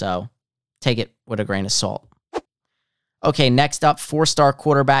 So take it with a grain of salt. Okay, next up, 4-star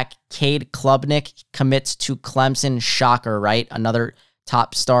quarterback Cade Klubnik commits to Clemson. Shocker, right? Another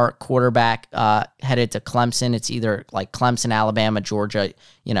top star quarterback headed to Clemson. It's either like Clemson, Alabama, Georgia,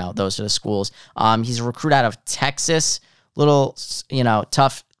 those are the schools. He's a recruit out of Texas. Little,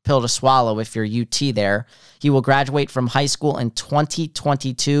 tough pill to swallow if you're UT there. He will graduate from high school in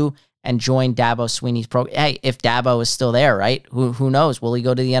 2022 and join Dabo Swinney's program. Hey, if Dabo is still there, right? Who knows? Will he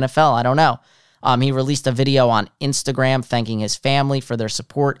go to the NFL? I don't know. He released a video on Instagram thanking his family for their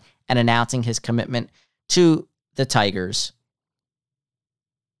support and announcing his commitment to the Tigers.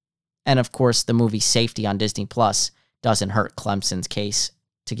 And of course, the movie Safety on Disney Plus doesn't hurt Clemson's case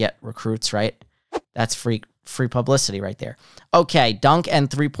to get recruits, right? That's free publicity right there. Okay, dunk and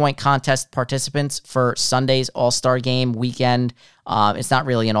 3-point contest participants for Sunday's All-Star Game weekend. It's not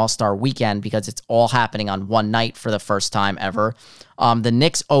really an All-Star weekend because it's all happening on one night for the first time ever. The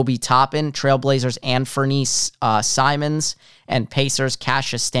Knicks' Obi Toppin, Trailblazers' Anthony Simons, and Pacers'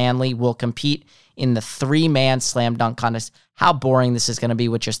 Cassius Stanley will compete in the 3-man slam dunk contest. How boring this is going to be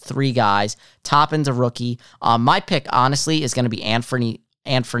with just 3 guys. Toppin's a rookie. My pick, honestly, is going to be Anthony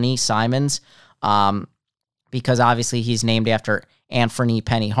Simons, because obviously he's named after Anthony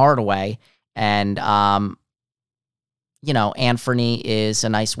Penny Hardaway, and Anthony is a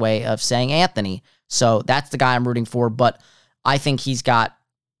nice way of saying Anthony. So that's the guy I'm rooting for, but I think he's got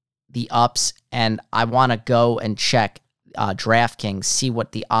the ups, and I want to go and check DraftKings, see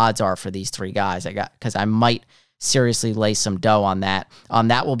what the odds are for these 3 guys because I might seriously lay some dough on that.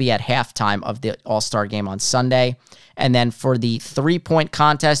 That will be at halftime of the All-Star Game on Sunday. And then for the 3-point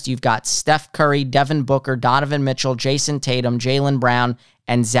contest, you've got Steph Curry, Devin Booker, Donovan Mitchell, Jason Tatum, Jaylen Brown,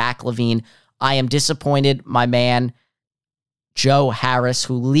 and Zach LaVine. I am disappointed, my man, Joe Harris,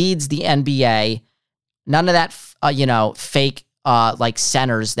 who leads the NBA. None of that, fake like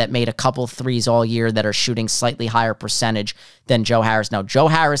centers that made a couple threes all year that are shooting slightly higher percentage than Joe Harris. No, Joe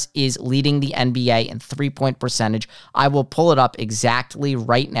Harris is leading the NBA in 3-point percentage. I will pull it up exactly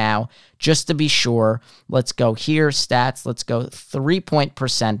right now just to be sure. Let's go here, stats. Let's go 3-point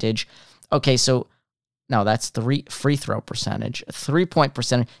percentage. Okay, so no, that's free throw percentage. 3-point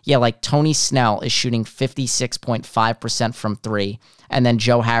percentage. Yeah, like Tony Snell is shooting 56.5% from 3, and then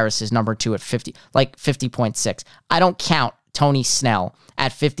Joe Harris is number 2 at 50.6. I don't count Tony Snell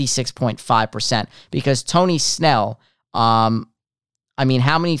at 56.5% because Tony Snell, how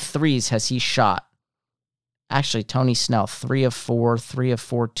many threes has he shot? Actually, Tony Snell, 3 of 4,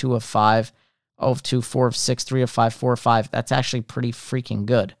 2 of 5, 0 of 2, 4 of 6, 3 of 5, 4 of 5. That's actually pretty freaking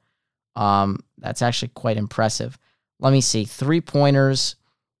good. That's actually quite impressive. Let me see. 3-pointers,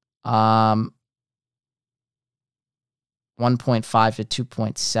 1.5 to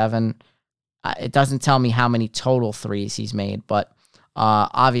 2.7. It doesn't tell me how many total threes he's made, but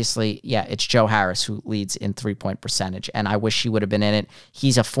obviously, yeah, it's Joe Harris who leads in 3-point percentage, and I wish he would have been in it.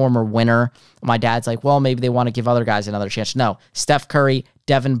 He's a former winner. My dad's like, well, maybe they want to give other guys another chance. No, Steph Curry,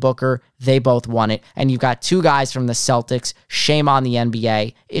 Devin Booker, they both won it, and you've got 2 guys from the Celtics. Shame on the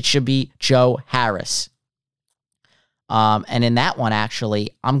NBA. It should be Joe Harris. And in that one,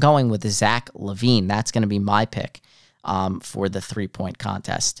 actually, I'm going with Zach LaVine. That's going to be my pick for the 3-point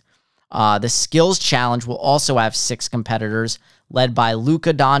contest. The skills challenge will also have 6 competitors, led by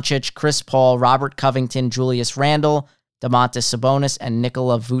Luka Doncic, Chris Paul, Robert Covington, Julius Randle, Domantas Sabonis, and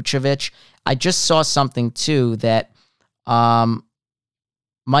Nikola Vucevic. I just saw something, too, that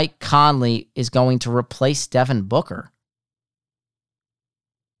Mike Conley is going to replace Devin Booker.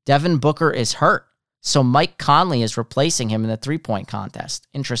 Devin Booker is hurt, so Mike Conley is replacing him in the 3-point contest.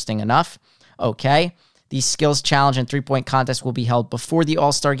 Interesting enough. Okay. The skills challenge and 3-point contest will be held before the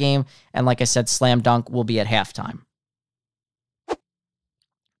All-Star game, and like I said, slam dunk will be at halftime.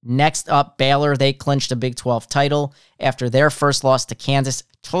 Next up, Baylor. They clinched a Big 12 title after their first loss to Kansas.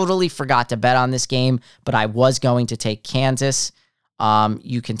 Totally forgot to bet on this game, but I was going to take Kansas.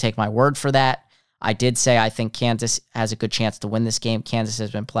 You can take my word for that. I did say I think Kansas has a good chance to win this game. Kansas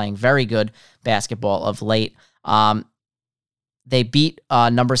has been playing very good basketball of late. They beat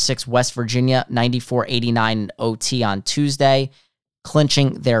number 6 West Virginia 94-89 in OT on Tuesday,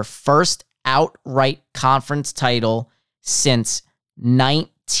 clinching their first outright conference title since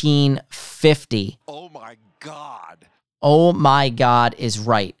 1950. Oh my God. Oh my God is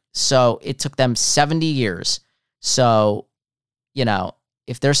right. So it took them 70 years. So, you know,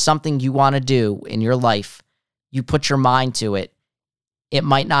 if there's something you want to do in your life, you put your mind to it. It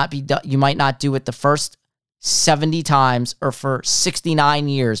might not be you might not do it the first 70 times or for 69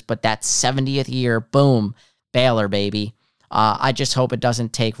 years, but that 70th year, boom, Baylor, baby. I just hope it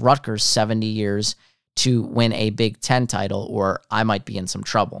doesn't take Rutgers 70 years to win a Big Ten title, or I might be in some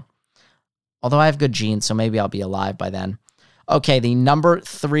trouble. Although I have good genes, so maybe I'll be alive by then. Okay, the number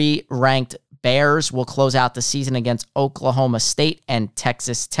 3 ranked Bears will close out the season against Oklahoma State and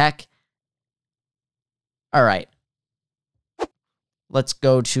Texas Tech. All right. Let's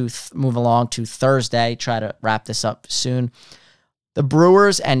go to move along to Thursday. Try to wrap this up soon. The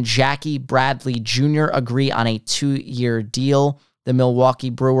Brewers and Jackie Bradley Jr. agree on a 2-year deal. The Milwaukee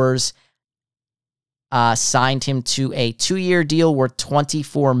Brewers signed him to a 2-year deal worth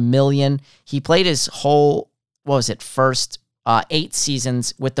 $24 million. He played his whole, first 8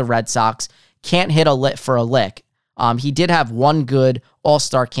 seasons with the Red Sox. Can't hit a lick for a lick. He did have one good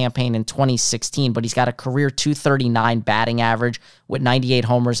All-Star campaign in 2016, but he's got a career .239 batting average with 98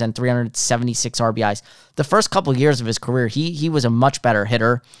 homers and 376 RBIs. The first couple years of his career, he was a much better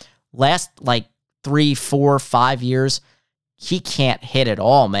hitter. Last 3, 4, 5 years, he can't hit at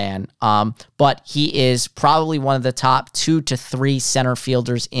all, man. But he is probably one of the top 2 to 3 center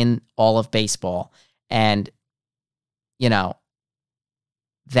fielders in all of baseball. And, you know,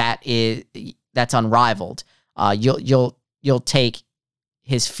 that's unrivaled. You'll take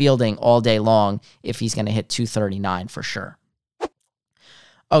his fielding all day long if he's going to hit .239 for sure.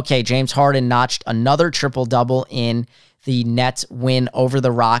 Okay, James Harden notched another triple-double in the Nets win over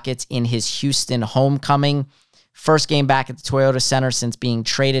the Rockets in his Houston homecoming. First game back at the Toyota Center since being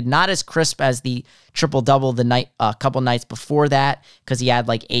traded. Not as crisp as the triple-double a couple nights before that because he had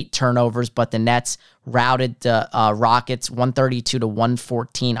 8 turnovers, but the Nets routed the Rockets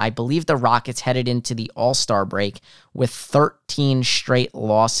 132-114. I believe the Rockets headed into the All-Star break with 13 straight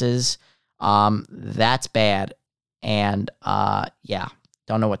losses. That's bad. And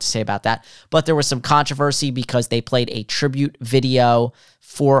don't know what to say about that. But there was some controversy because they played a tribute video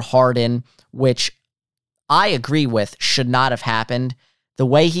for Harden, which I agree with should not have happened. The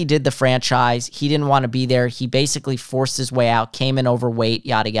way he did the franchise, he didn't want to be there. He basically forced his way out, came in overweight,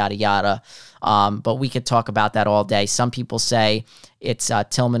 yada, yada, yada. But we could talk about that all day. Some people say it's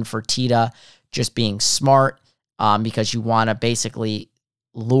Tillman Fertitta just being smart because you want to basically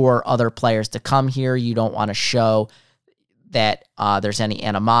lure other players to come here. You don't want to show that there's any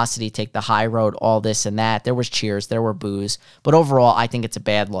animosity, take the high road, all this and that. There was cheers, there were boos. But overall, I think it's a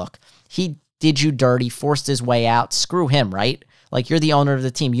bad look. He did you dirty, forced his way out. Screw him, right? You're the owner of the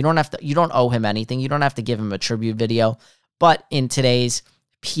team. You don't owe him anything. You don't have to give him a tribute video. But in today's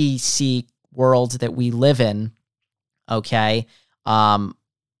PC world that we live in, okay,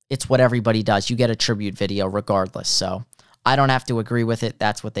 it's what everybody does. You get a tribute video regardless. So I don't have to agree with it.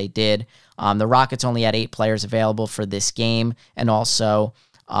 That's what they did. The Rockets only had 8 players available for this game. And also,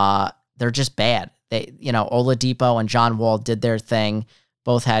 they're just bad. Oladipo and John Wall did their thing.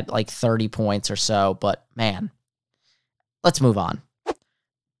 Both had 30 points or so, but man, let's move on.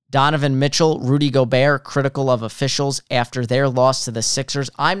 Donovan Mitchell, Rudy Gobert, critical of officials after their loss to the Sixers.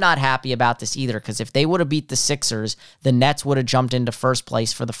 I'm not happy about this either because if they would have beat the Sixers, the Nets would have jumped into first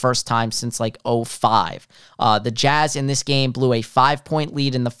place for the first time since 2005. The Jazz in this game blew a 5-point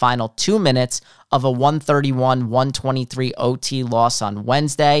lead in the final 2 minutes of a 131-123 OT loss on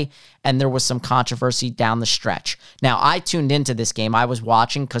Wednesday, and there was some controversy down the stretch. Now, I tuned into this game. I was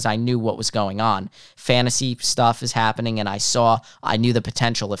watching because I knew what was going on. Fantasy stuff is happening, and I knew the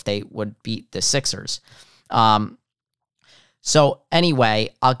potential if they would beat the Sixers. So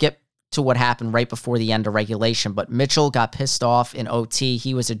anyway, I'll get to what happened right before the end of regulation, but Mitchell got pissed off in OT.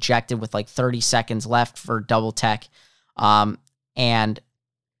 He was ejected with like 30 seconds left for double tech. And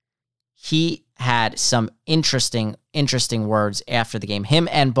he had some interesting words after the game. Him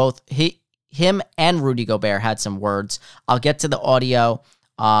and Rudy Gobert had some words. I'll get to the audio.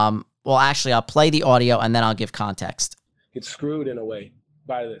 Well, actually, I'll play the audio and then I'll give context. Get screwed in a way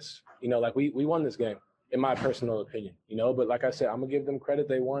by this. Like we won this game, in my personal opinion, but like I said, I'm gonna give them credit.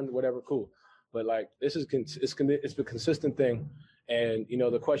 They won, whatever, cool. But like, this is, it's a consistent thing. And,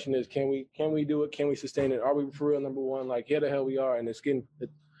 the question is, can we do it? Can we sustain it? Are we for real number one? Like, yeah, the hell we are. And it's getting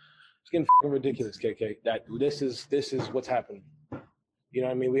fucking ridiculous, KK, that this is what's happening. You know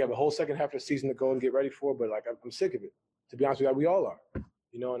what I mean? We have a whole second half of the season to go and get ready for, but like, I'm sick of it. To be honest with you, we all are,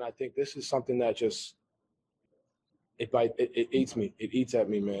 and I think this is something that just, it eats me. It eats at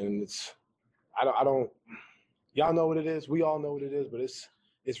me, man. And I don't, y'all know what it is. We all know what it is, but it's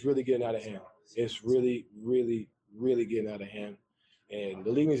really getting out of hand. It's really, really, really getting out of hand. And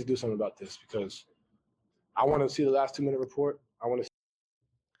the league needs to do something about this, because I want to see the last 2-minute report. I want to.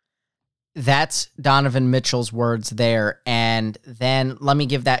 That's Donovan Mitchell's words there. And then let me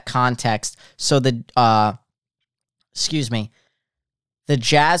give that context. So the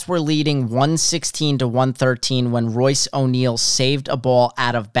Jazz were leading 116-113 when Royce O'Neal saved a ball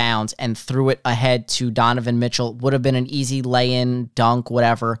out of bounds and threw it ahead to Donovan Mitchell. Would have been an easy lay-in, dunk,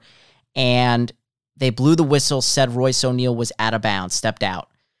 whatever. And they blew the whistle, said Royce O'Neal was out of bounds, stepped out.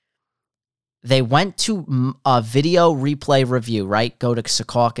 They went to a video replay review, right? Go to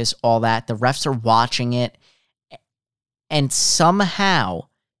Secaucus, all that. The refs are watching it. And somehow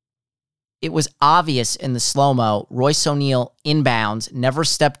it was obvious in the slow-mo, Royce O'Neal inbounds, never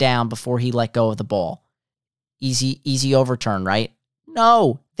stepped down before he let go of the ball. Easy overturn, right?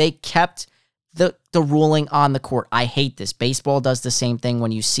 No, they kept the ruling on the court. I hate this. Baseball does the same thing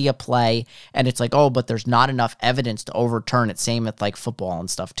when you see a play and it's like, oh, but there's not enough evidence to overturn it. Same with like football and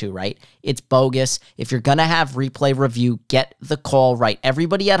stuff too, right? It's bogus. If you're going to have replay review, get the call right.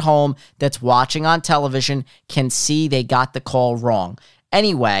 Everybody at home that's watching on television can see they got the call wrong.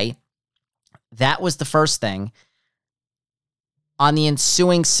 Anyway, that was the first thing. On the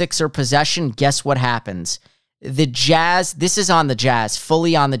ensuing Sixer possession, guess what happens? The Jazz, this is on the Jazz,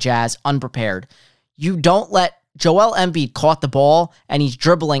 fully on the Jazz, unprepared. You don't let Joel Embiid caught the ball and he's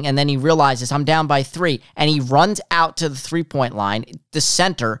dribbling and then he realizes I'm down by 3 and he runs out to the 3-point line. The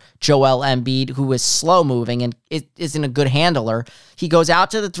center, Joel Embiid, who is slow moving and isn't a good handler, he goes out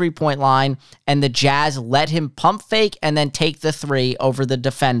to the 3-point line and the Jazz let him pump fake and then take the 3 over the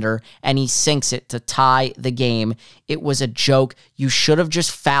defender and he sinks it to tie the game. It was a joke. You should have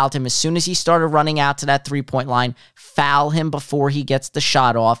just fouled him as soon as he started running out to that 3-point line. Foul him before he gets the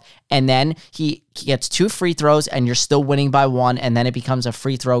shot off, and then he gets 2 free throws and you're still winning by 1, and then it becomes a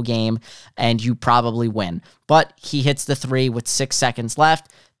free throw game and you probably win. But he hits the 3 with 6 seconds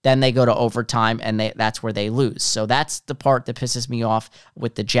left. Then they go to overtime and that's where they lose. So that's the part that pisses me off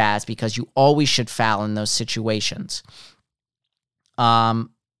with the Jazz, because you always should foul in those situations. Let's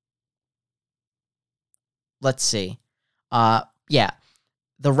see. Yeah,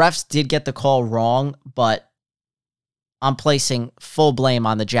 the refs did get the call wrong, but I'm placing full blame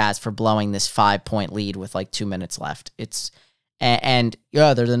on the Jazz for blowing this 5-point lead with like 2 minutes left. And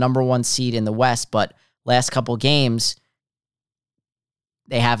they're the number 1 seed in the West, but last couple games,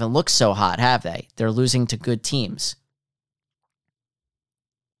 they haven't looked so hot, have they? They're losing to good teams.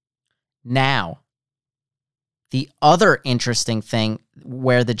 Now, the other interesting thing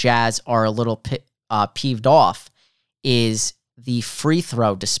where the Jazz are a little peeved off is the free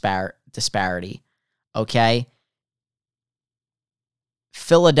throw disparity, okay?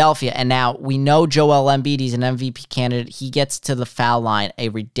 Philadelphia, and now we know Joel Embiid, he's an MVP candidate. He gets to the foul line a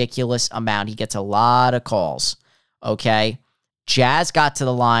ridiculous amount. He gets a lot of calls, okay? Jazz got to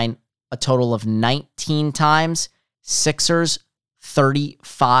the line a total of 19 times. Sixers,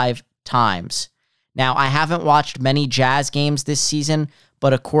 35 times. Now, I haven't watched many Jazz games this season,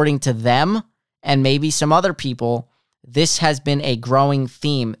 but according to them, and maybe some other people, this has been a growing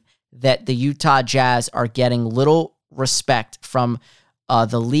theme that the Utah Jazz are getting little respect from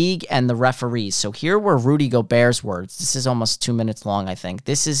the league and the referees. So here were Rudy Gobert's words. This is almost 2 minutes long, I think.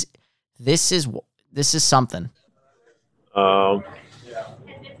 This is something. I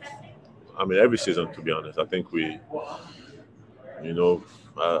mean, every season, to be honest, I think as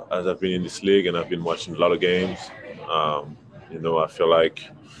I've been in this league and I've been watching a lot of games, I feel like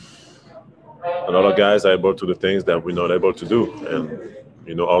a lot of guys are able to do things that we're not able to do,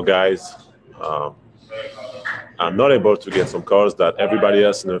 and our guys um, are not able to get some calls that everybody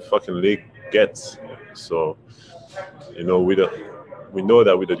else in the fucking league gets. So we know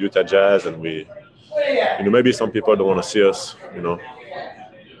that with the Utah Jazz, and maybe some people don't want to see us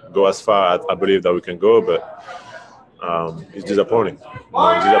go as far as I believe that we can go, but it's disappointing.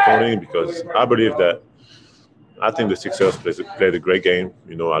 It's disappointing because I think the Sixers played a great game.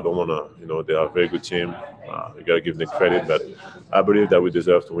 I don't want to. They are a very good team. You got to give them credit, but I believe that we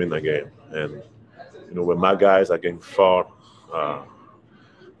deserve to win that game. And when my guys are getting fouled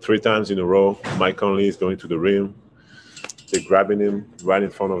 3 times in a row, Mike Conley is going to the rim. They're grabbing him right in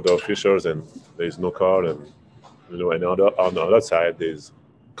front of the officials, and there's no call. And and on the other side, there's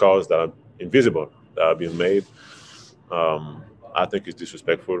calls that are invisible that are being made. I think it's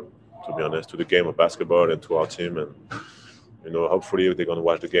disrespectful, to be honest, to the game of basketball and to our team. And hopefully they're gonna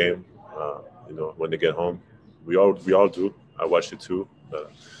watch the game. When they get home, we all do. I watched it too.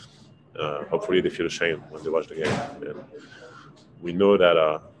 But, hopefully they feel ashamed when they watch the game. And we know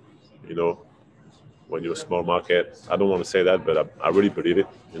that when you're a small market, I don't want to say that, but I really believe it.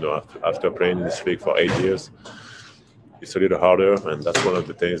 After playing in this league for 8 years, it's a little harder, and that's one of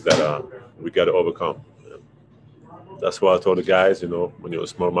the things that we got to overcome. That's why I told the guys, when you're a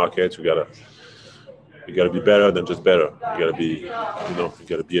small market, you gotta be better than just better. You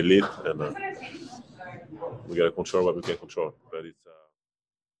gotta be elite, and we gotta control what we can control. But it's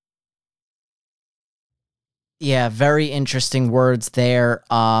Yeah, very interesting words there.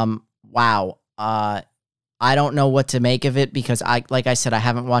 Wow. I don't know what to make of it because like I said, I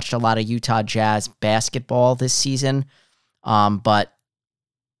haven't watched a lot of Utah Jazz basketball this season. But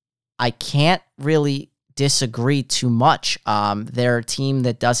I can't really disagree too much. They're a team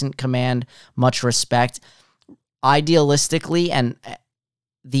that doesn't command much respect. Idealistically, and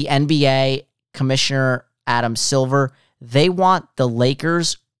the NBA Commissioner Adam Silver, they want the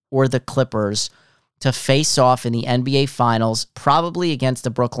Lakers or the Clippers to face off in the NBA Finals, probably against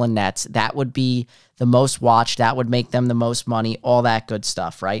the Brooklyn Nets. That would be the most watched. That would make them the most money, all that good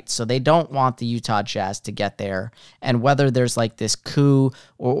stuff, right? So they don't want the Utah Jazz to get there. And whether there's like this coup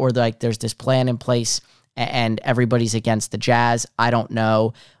or like there's this plan in place and everybody's against the Jazz, I don't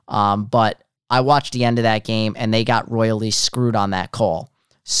know. But I watched the end of that game and they got royally screwed on that call.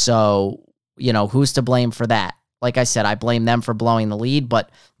 So, who's to blame for that? Like I said, I blame them for blowing the lead, but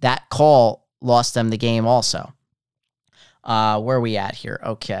that call lost them the game also. Where are we at here?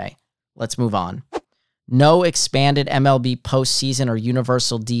 Okay, let's move on. No expanded MLB postseason or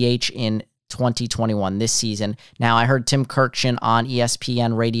universal DH in 2021 this season. Now, I heard Tim Kurkjian on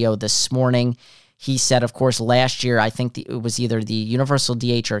ESPN radio this morning. He said, of course, last year, I think it was either the universal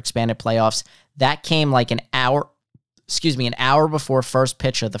DH or expanded playoffs. That came like an hour before first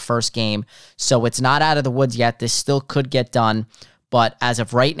pitch of the first game. So it's not out of the woods yet. This still could get done. But as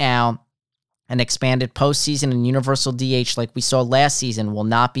of right now, an expanded postseason and universal DH like we saw last season will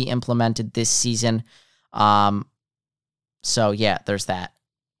not be implemented this season. So yeah, there's that.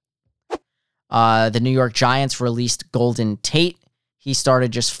 The New York Giants released Golden Tate. He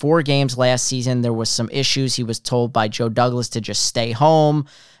started just 4 games last season. There was some issues. He was told by Joe Douglas to just stay home.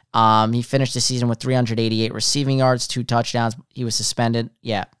 He finished the season with 388 receiving yards, 2 touchdowns. He was suspended,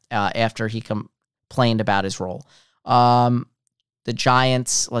 after he complained about his role. The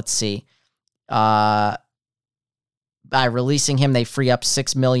Giants, let's see. By releasing him, they free up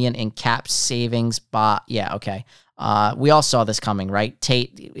 $6 million in cap savings. We all saw this coming, right?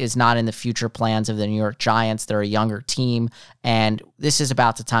 Tate is not in the future plans of the New York Giants. They're a younger team, and this is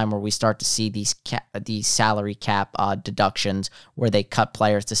about the time where we start to see these salary cap deductions where they cut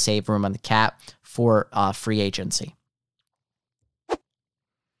players to save room on the cap for free agency.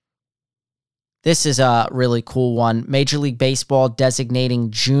 This is a really cool one. Major League Baseball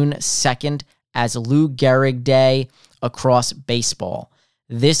designating June 2nd as Lou Gehrig Day across baseball.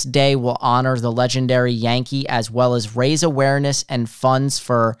 This day will honor the legendary Yankee as well as raise awareness and funds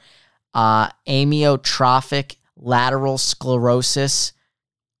for amyotrophic lateral sclerosis,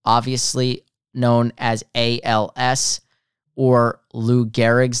 obviously known as ALS, or Lou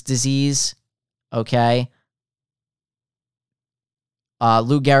Gehrig's disease. Okay.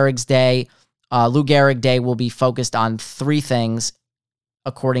 Lou Gehrig's Day. Lou Gehrig Day will be focused on 3 things,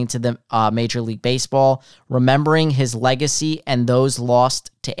 according to the Major League Baseball: remembering his legacy and those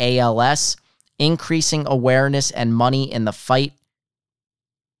lost to ALS, increasing awareness and money in the fight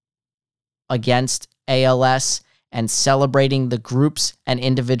against ALS, and celebrating the groups and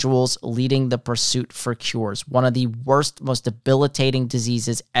individuals leading the pursuit for cures. One of the worst, most debilitating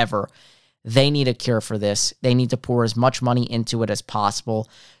diseases ever. They need a cure for this. They need to pour as much money into it as possible.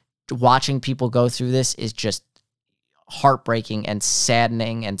 watching people go through this is just heartbreaking and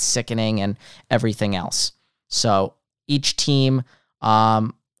saddening and sickening and everything else. So each team,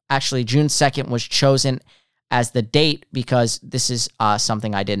 actually June 2nd was chosen as the date because this is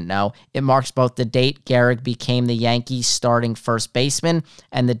something I didn't know. It marks both the date Gehrig became the Yankees starting first baseman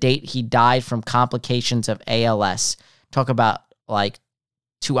and the date he died from complications of ALS. Talk about like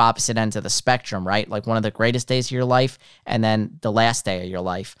two opposite ends of the spectrum, right? Like one of the greatest days of your life and then the last day of your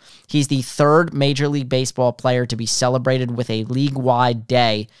life. He's the third Major League Baseball player to be celebrated with a league-wide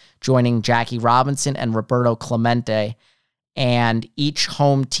day, joining Jackie Robinson and Roberto Clemente. And each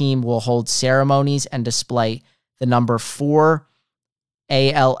home team will hold ceremonies and display the number 4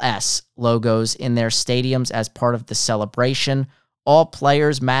 ALS logos in their stadiums as part of the celebration. All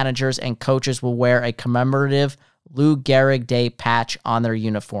players, managers, and coaches will wear a commemorative Lou Gehrig Day patch on their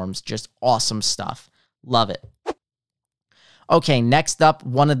uniforms. Just awesome stuff. Love it. Okay, next up,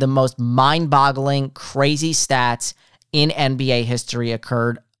 one of the most mind-boggling, crazy stats in NBA history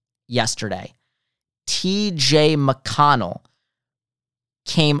occurred yesterday. TJ McConnell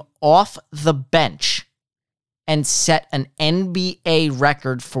came off the bench and set an NBA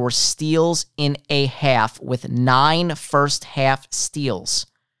record for steals in a half with 9 first-half steals.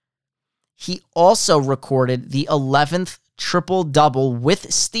 He also recorded the 11th triple-double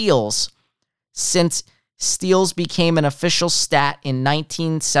with steals since steals became an official stat in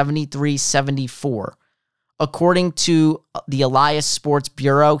 1973-74. According to the Elias Sports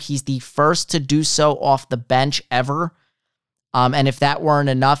Bureau, he's the first to do so off the bench ever. And if that weren't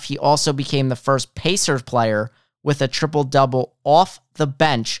enough, he also became the first Pacers player with a triple-double off the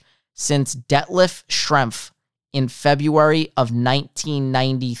bench since Detlef Schrempf in February of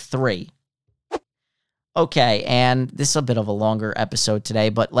 1993. Okay, and this is a bit of a longer episode today,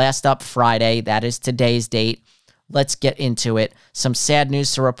 but last up, Friday, that is today's date. Let's get into it. Some sad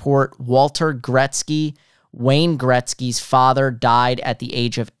news to report. Walter Gretzky, Wayne Gretzky's father, died at the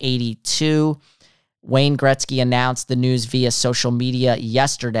age of 82. Wayne Gretzky announced the news via social media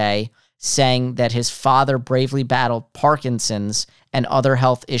yesterday, saying that his father bravely battled Parkinson's and other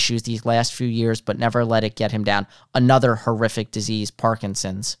health issues these last few years, but never let it get him down. Another horrific disease,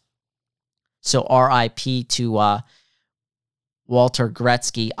 Parkinson's. So RIP to Walter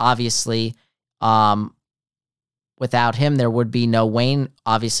Gretzky. Obviously, without him, there would be no Wayne,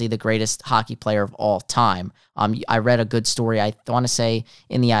 obviously the greatest hockey player of all time. I read a good story, I want to say,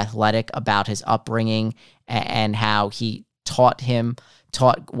 in The Athletic about his upbringing and how he taught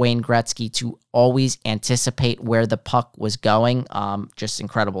Wayne Gretzky to always anticipate where the puck was going. Just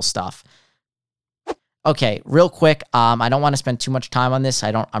incredible stuff. Okay, real quick, I don't want to spend too much time on this.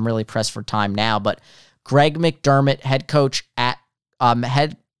 I'm really pressed for time now, but Greg McDermott, head coach at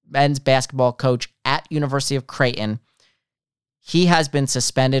head men's basketball coach at University of Creighton, he has been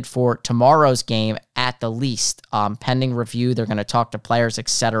suspended for tomorrow's game at the least, pending review. They're going to talk to players,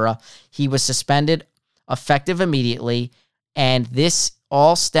 etc. He was suspended effective immediately, and this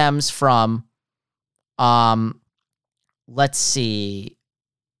all stems from, let's see.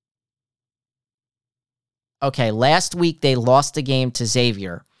 Okay, last week they lost the game to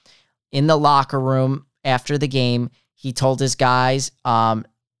Xavier. In the locker room after the game, he told his guys, not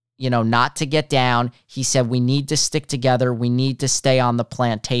to get down. He said, we need to stick together. We need to stay on the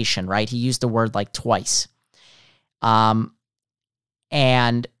plantation, right? He used the word like twice. And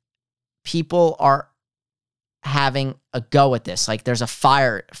people are having a go at this. Like there's a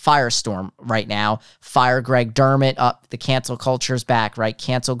firestorm right now. Fire Greg Dermott up. The cancel culture's back, right?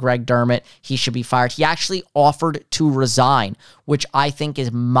 Cancel Greg Dermott. He should be fired. He actually offered to resign, which I think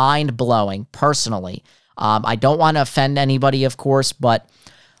is mind-blowing personally. I don't want to offend anybody, of course, but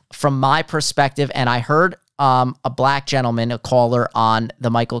from my perspective, and I heard a black gentleman, a caller on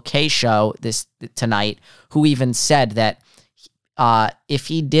the Michael Kay show tonight, who even said that if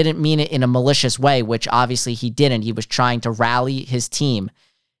he didn't mean it in a malicious way, which obviously he didn't, he was trying to rally his team,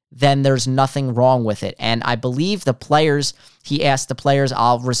 then there's nothing wrong with it. And I believe he asked the players,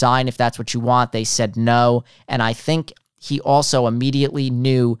 I'll resign if that's what you want. They said no. And I think he also immediately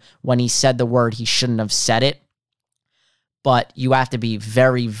knew when he said the word, he shouldn't have said it. But you have to be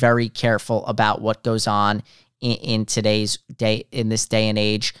very, very careful about what goes on in today's day, in this day and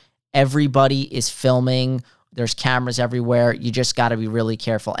age. Everybody is filming. There's cameras everywhere. You just got to be really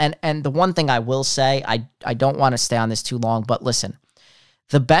careful. And the one thing I will say, I don't want to stay on this too long, but listen,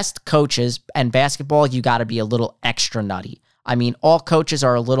 the best coaches and basketball, you got to be a little extra nutty. I mean, all coaches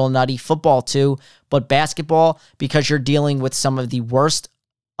are a little nutty, football too, but basketball, because you're dealing with some of the worst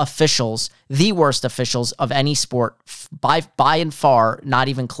officials of any sport, by and far, not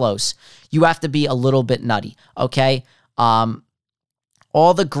even close. You have to be a little bit nutty, okay?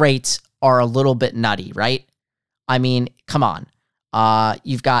 all the greats are a little bit nutty, right? I mean, come on.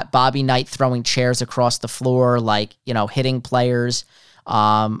 You've got Bobby Knight throwing chairs across the floor, like, hitting players.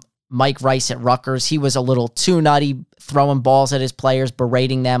 Mike Rice at Rutgers, he was a little too nutty, throwing balls at his players,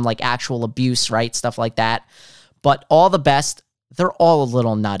 berating them, like actual abuse, right? Stuff like that. But all the best, they're all a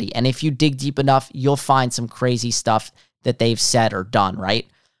little nutty. And if you dig deep enough, you'll find some crazy stuff that they've said or done, right?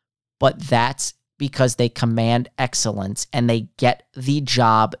 But that's because they command excellence and they get the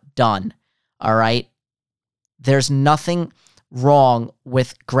job done, all right? There's nothing wrong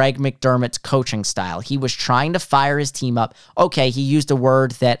with Greg McDermott's coaching style. He was trying to fire his team up. Okay, he used a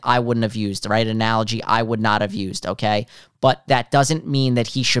word that I wouldn't have used, right? Analogy I would not have used, okay? But that doesn't mean that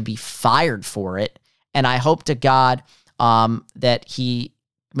he should be fired for it. And I hope to God that he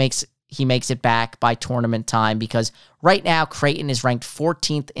makes it back by tournament time, because right now Creighton is ranked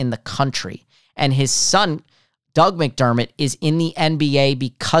 14th in the country. And his son, Doug McDermott, is in the NBA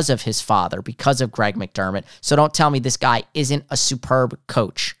because of his father, because of Greg McDermott. So don't tell me this guy isn't a superb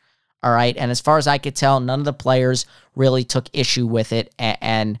coach, all right? And as far as I could tell, none of the players really took issue with it,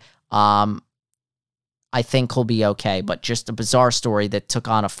 and I think he'll be okay. But just a bizarre story that took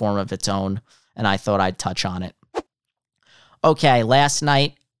on a form of its own, and I thought I'd touch on it. Okay, last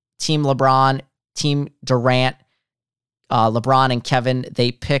night, Team LeBron, Team Durant, LeBron and Kevin,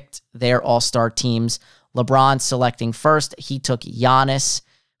 they picked their all-star teams. LeBron selecting first. He took Giannis,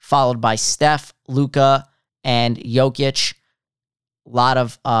 followed by Steph, Luka, and Jokic. A lot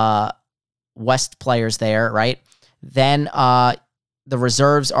of West players there, right? Then the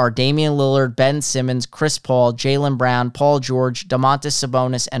reserves are Damian Lillard, Ben Simmons, Chris Paul, Jaylen Brown, Paul George, Domantas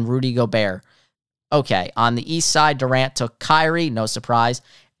Sabonis, and Rudy Gobert. Okay, on the East side, Durant took Kyrie, no surprise,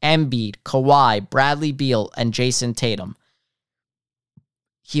 Embiid, Kawhi, Bradley Beal, and Jason Tatum.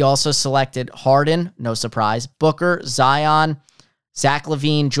 He also selected Harden, no surprise, Booker, Zion, Zach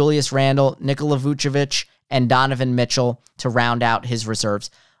LaVine, Julius Randle, Nikola Vucevic, and Donovan Mitchell to round out his reserves.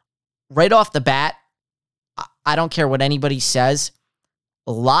 Right off the bat, I don't care what anybody says.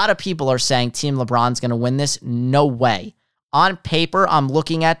 A lot of people are saying Team LeBron's going to win this. No way. On paper, I'm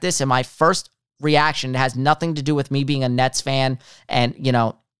looking at this, and my first reaction has nothing to do with me being a Nets fan and,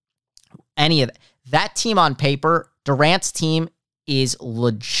 any of that. That team on paper, Durant's team, is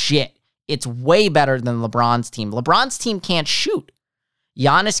legit. It's way better than LeBron's team. LeBron's team can't shoot.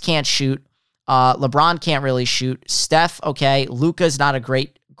 Giannis can't shoot. LeBron can't really shoot. Steph, okay. Luka's not a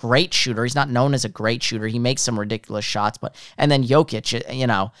great shooter. He's not known as a great shooter. He makes some ridiculous shots, and then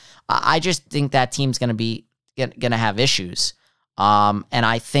Jokic, I just think that team's going to have issues. And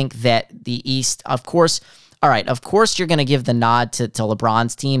I think that the East, of course, you're going to give the nod to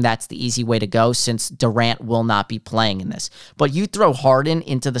LeBron's team. That's the easy way to go since Durant will not be playing in this. But you throw Harden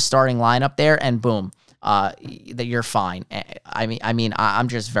into the starting lineup there and boom, that you're fine. I'm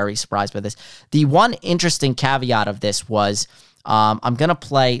just very surprised by this. The one interesting caveat of this was, I'm going to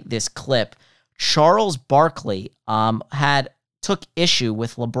play this clip. Charles Barkley took issue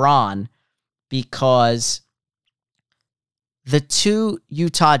with LeBron because the two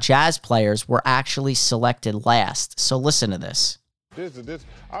Utah Jazz players were actually selected last. So listen to this.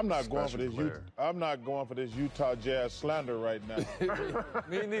 I'm not going for this. I'm not going for this Utah Jazz slander right now.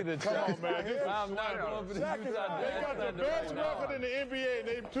 Me neither. Come on, man. I'm not going for this Utah Jazz They got the best record in the NBA.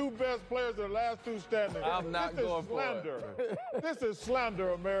 They two best players are the last two standing. I'm not going for slander. This is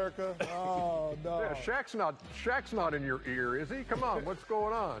slander, America. Oh no. Yeah, Shaq's not in your ear, is he? Come on, what's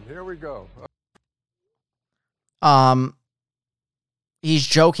going on? Here we go. He's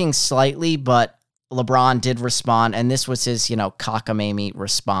joking slightly, but LeBron did respond, and this was his, cockamamie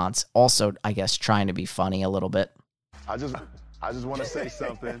response. Also, I guess, trying to be funny a little bit. I just want to say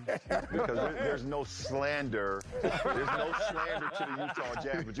something because there's no slander. There's no slander to the Utah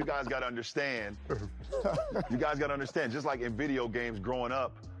Jazz, but you guys got to understand. Just like in video games growing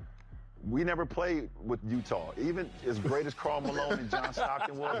up, we never played with Utah. Even as great as Karl Malone and John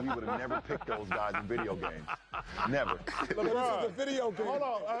Stockton was, we would have never picked those guys in video games. Never. LeBron, the video game. Hold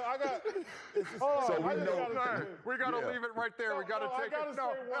on, I got. So we got to leave it right there. We got to take it.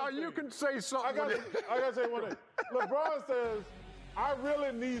 No, you can say something. I got to say one thing. LeBron says, I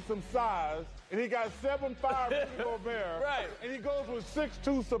really need some size, and he got 7'5" Rudy Gobert, right? And he goes with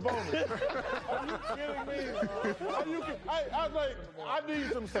 6'2" Sabonis. Are you kidding me? I was like, I need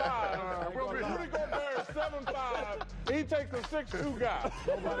some size. Rudy Gobert is 7'5", he takes a 6'2" guy.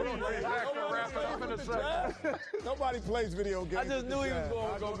 Nobody plays video games. I just knew he was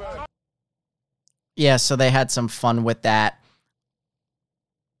going to go back. Yeah, so they had some fun with that.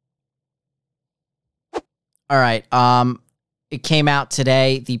 All right, it came out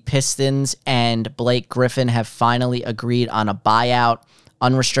today. The Pistons and Blake Griffin have finally agreed on a buyout,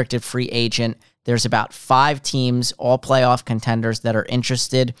 unrestricted free agent. There's about 5 teams, all playoff contenders, that are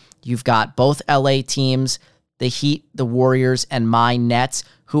interested. You've got both LA teams, the Heat, the Warriors, and my Nets,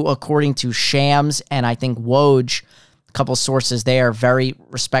 who, according to Shams and I think Woj, a couple sources there, very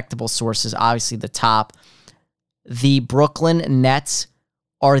respectable sources, obviously the top, the Brooklyn Nets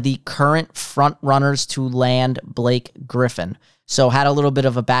are the current front runners to land Blake Griffin. So had a little bit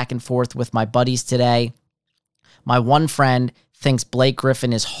of a back and forth with my buddies today. My one friend thinks Blake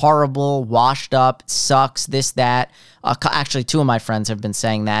Griffin is horrible, washed up, sucks, this, that. Actually, 2 of my friends have been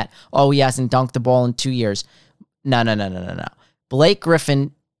saying that. Oh, he hasn't dunked the ball in 2 years. No. Blake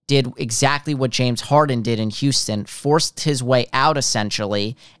Griffin did exactly what James Harden did in Houston, forced his way out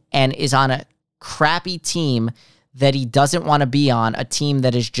essentially, and is on a crappy team that he doesn't want to be on, a team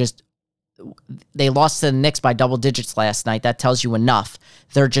that is just, they lost to the Knicks by double digits last night. That tells you enough.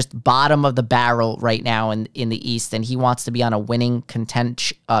 They're just bottom of the barrel right now in the East, and he wants to be on a winning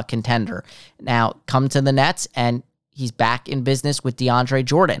contender. Now, come to the Nets, and he's back in business with DeAndre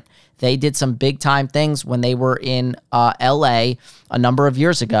Jordan. They did some big-time things when they were in L.A. a number of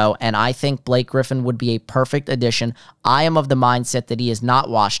years ago, and I think Blake Griffin would be a perfect addition. I am of the mindset that he is not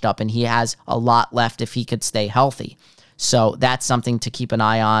washed up, and he has a lot left if he could stay healthy. So that's something to keep an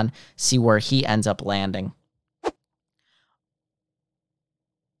eye on, see where he ends up landing.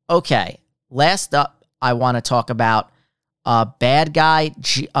 Okay, last up, I want to talk about bad guy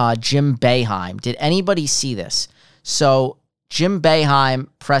Jim Boeheim. Did anybody see this? So Jim Boeheim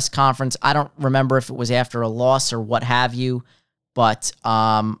press conference, I don't remember if it was after a loss or what have you, but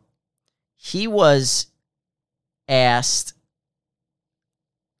he was asked,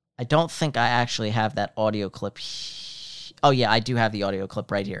 I don't think I actually have that audio clip. Oh yeah, I do have the audio clip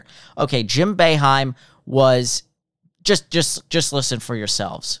right here. Okay, Jim Boeheim was, just listen for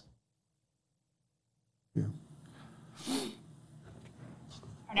yourselves. Yeah.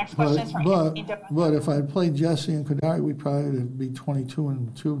 Our next question is from but if I had played Jesse and Kadari, we'd probably be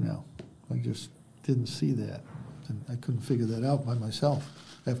 22-2 now. I just didn't see that. And I couldn't figure that out by myself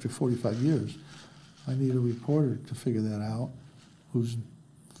after 45 years. I need a reporter to figure that out who's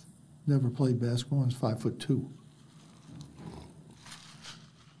never played basketball and is 5'2".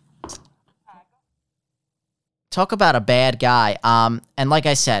 Talk about a bad guy. And like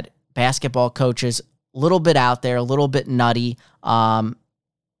I said, basketball coaches, a little bit out there, a little bit nutty.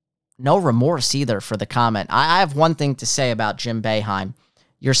 No remorse either for the comment. I have one thing to say about Jim Boeheim.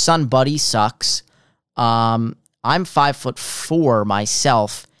 Your son Buddy sucks. I'm 5'4"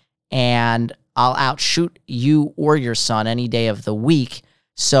 myself, and I'll outshoot you or your son any day of the week.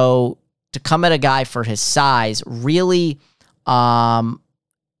 So to come at a guy for his size, really,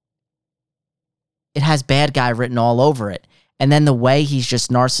 it has bad guy written all over it. And then the way he's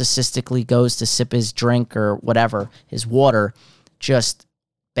just narcissistically goes to sip his drink or whatever, his water, just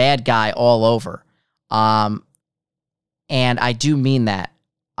bad guy all over. And I do mean that.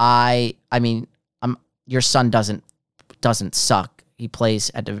 I mean, your son doesn't suck. He plays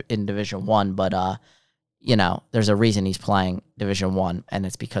in Division I, but there's a reason he's playing Division I, and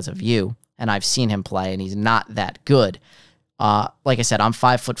it's because of you. And I've seen him play, and he's not that good. Like I said, I'm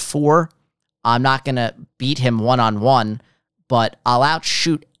 5'4". I'm not gonna beat him one-on-one, but I'll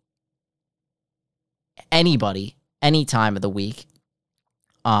outshoot anybody any time of the week.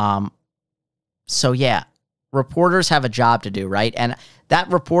 So yeah, reporters have a job to do, right? And that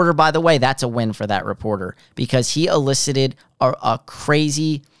reporter, by the way, that's a win for that reporter because he elicited a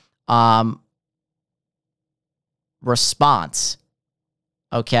crazy response,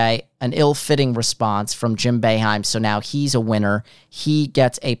 okay? An ill-fitting response from Jim Boeheim. So now he's a winner. He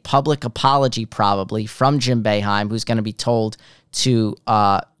gets a public apology probably from Jim Boeheim, who's going to be told to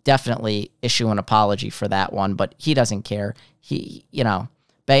definitely issue an apology for that one, but he doesn't care.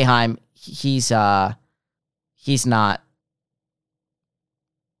 Boeheim, he's not, he's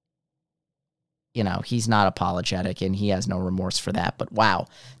not apologetic, and he has no remorse for that. But wow,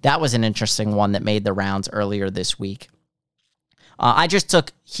 that was an interesting one that made the rounds earlier this week. I just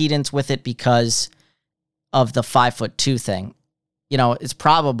took heedance with it because of the 5'2" thing. It's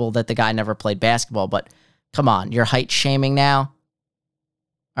probable that the guy never played basketball, but come on, you're height shaming now.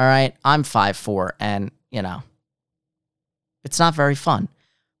 All right, I'm 5'4", and it's not very fun.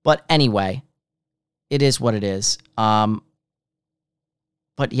 But anyway, it is what it is. But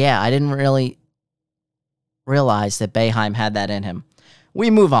yeah, I didn't really realize that Boeheim had that in him. We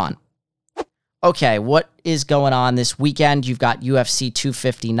move on. Okay, what is going on this weekend? You've got UFC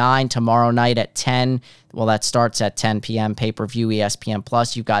 259 tomorrow night at 10. Well, that starts at 10 p.m. Pay-per-view,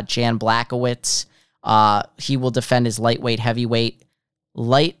 ESPN+. You've got Jan Blachowicz He will defend his light heavyweight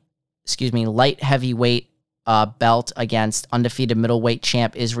belt against undefeated middleweight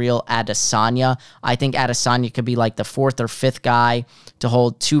champ Israel Adesanya. I think Adesanya could be like the 4th or 5th guy to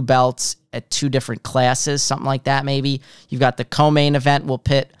hold 2 belts at 2 different classes, something like that maybe. You've got the co-main event will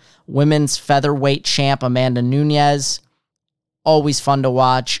pit women's featherweight champ Amanda Nunes. Always fun to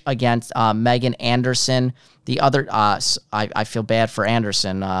watch, against Megan Anderson. The other, I feel bad for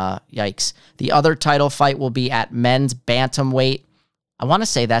Anderson. Yikes. The other title fight will be at men's bantamweight. I want to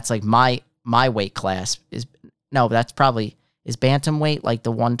say that's like my weight class. Is bantamweight like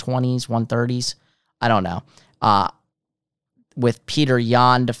the 120s, 130s? I don't know. With Peter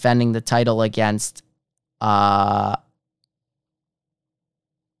Yan defending the title against Aljamain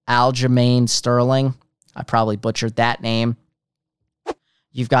Sterling. I probably butchered that name.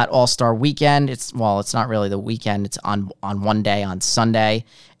 You've got All-Star Weekend. It's not really the weekend. It's on one day, on Sunday.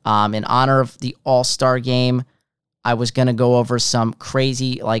 In honor of the All-Star game, I was going to go over some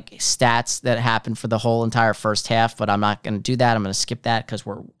crazy stats that happened for the whole entire first half, but I'm not going to do that. I'm going to skip that because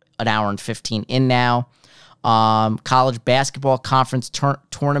we're an hour and 15 in now. College basketball conference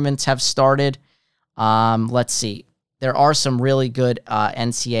tournaments have started. Let's see. There are some really good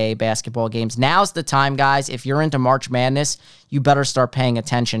NCAA basketball games. Now's the time, guys. If you're into March Madness, you better start paying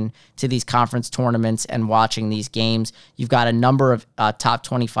attention to these conference tournaments and watching these games. You've got a number of top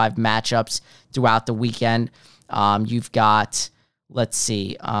 25 matchups throughout the weekend. You've got, let's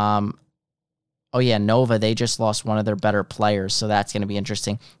see. Nova, they just lost one of their better players, so that's going to be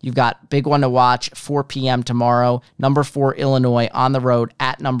interesting. You've got big one to watch, 4 p.m. tomorrow. Number 4, Illinois on the road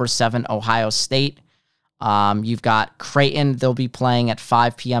at number 7, Ohio State. You've got Creighton. They'll be playing at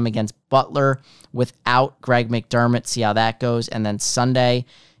 5 p.m. against Butler without Greg McDermott. See how that goes. And then Sunday,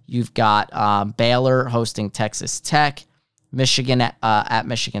 you've got Baylor hosting Texas Tech, Michigan at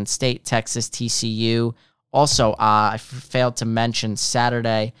Michigan State, Texas, TCU. Also, I failed to mention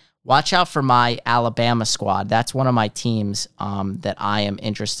Saturday, watch out for my Alabama squad. That's one of my teams that I am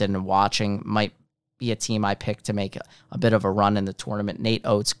interested in watching. Might be a team I pick to make a bit of a run in the tournament. Nate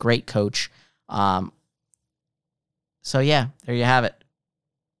Oates, great coach. So yeah, there you have it.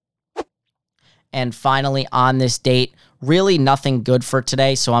 And finally, on this date, really nothing good for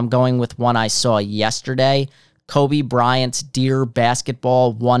today, so I'm going with one I saw yesterday. Kobe Bryant's Dear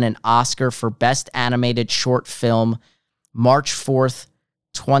Basketball won an Oscar for Best Animated Short Film March 4th,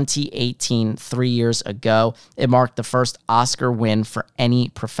 2018, 3 years ago. It marked the first Oscar win for any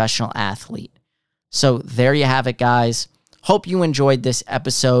professional athlete. So there you have it, guys. Hope you enjoyed this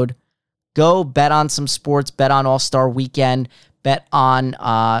episode. Go bet on some sports, bet on All-Star Weekend, bet on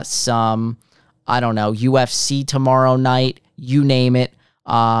some, UFC tomorrow night, you name it.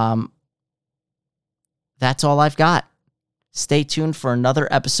 That's all I've got. Stay tuned for another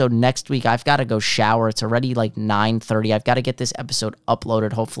episode next week. I've got to go shower. It's already 9:30. I've got to get this episode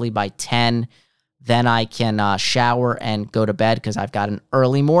uploaded hopefully by 10. Then I can shower and go to bed because I've got an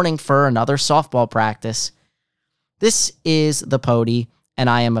early morning for another softball practice. This is The Pody, and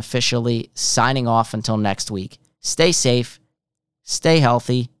I am officially signing off until next week. Stay safe. Stay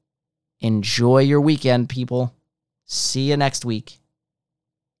healthy. Enjoy your weekend, people. See you next week.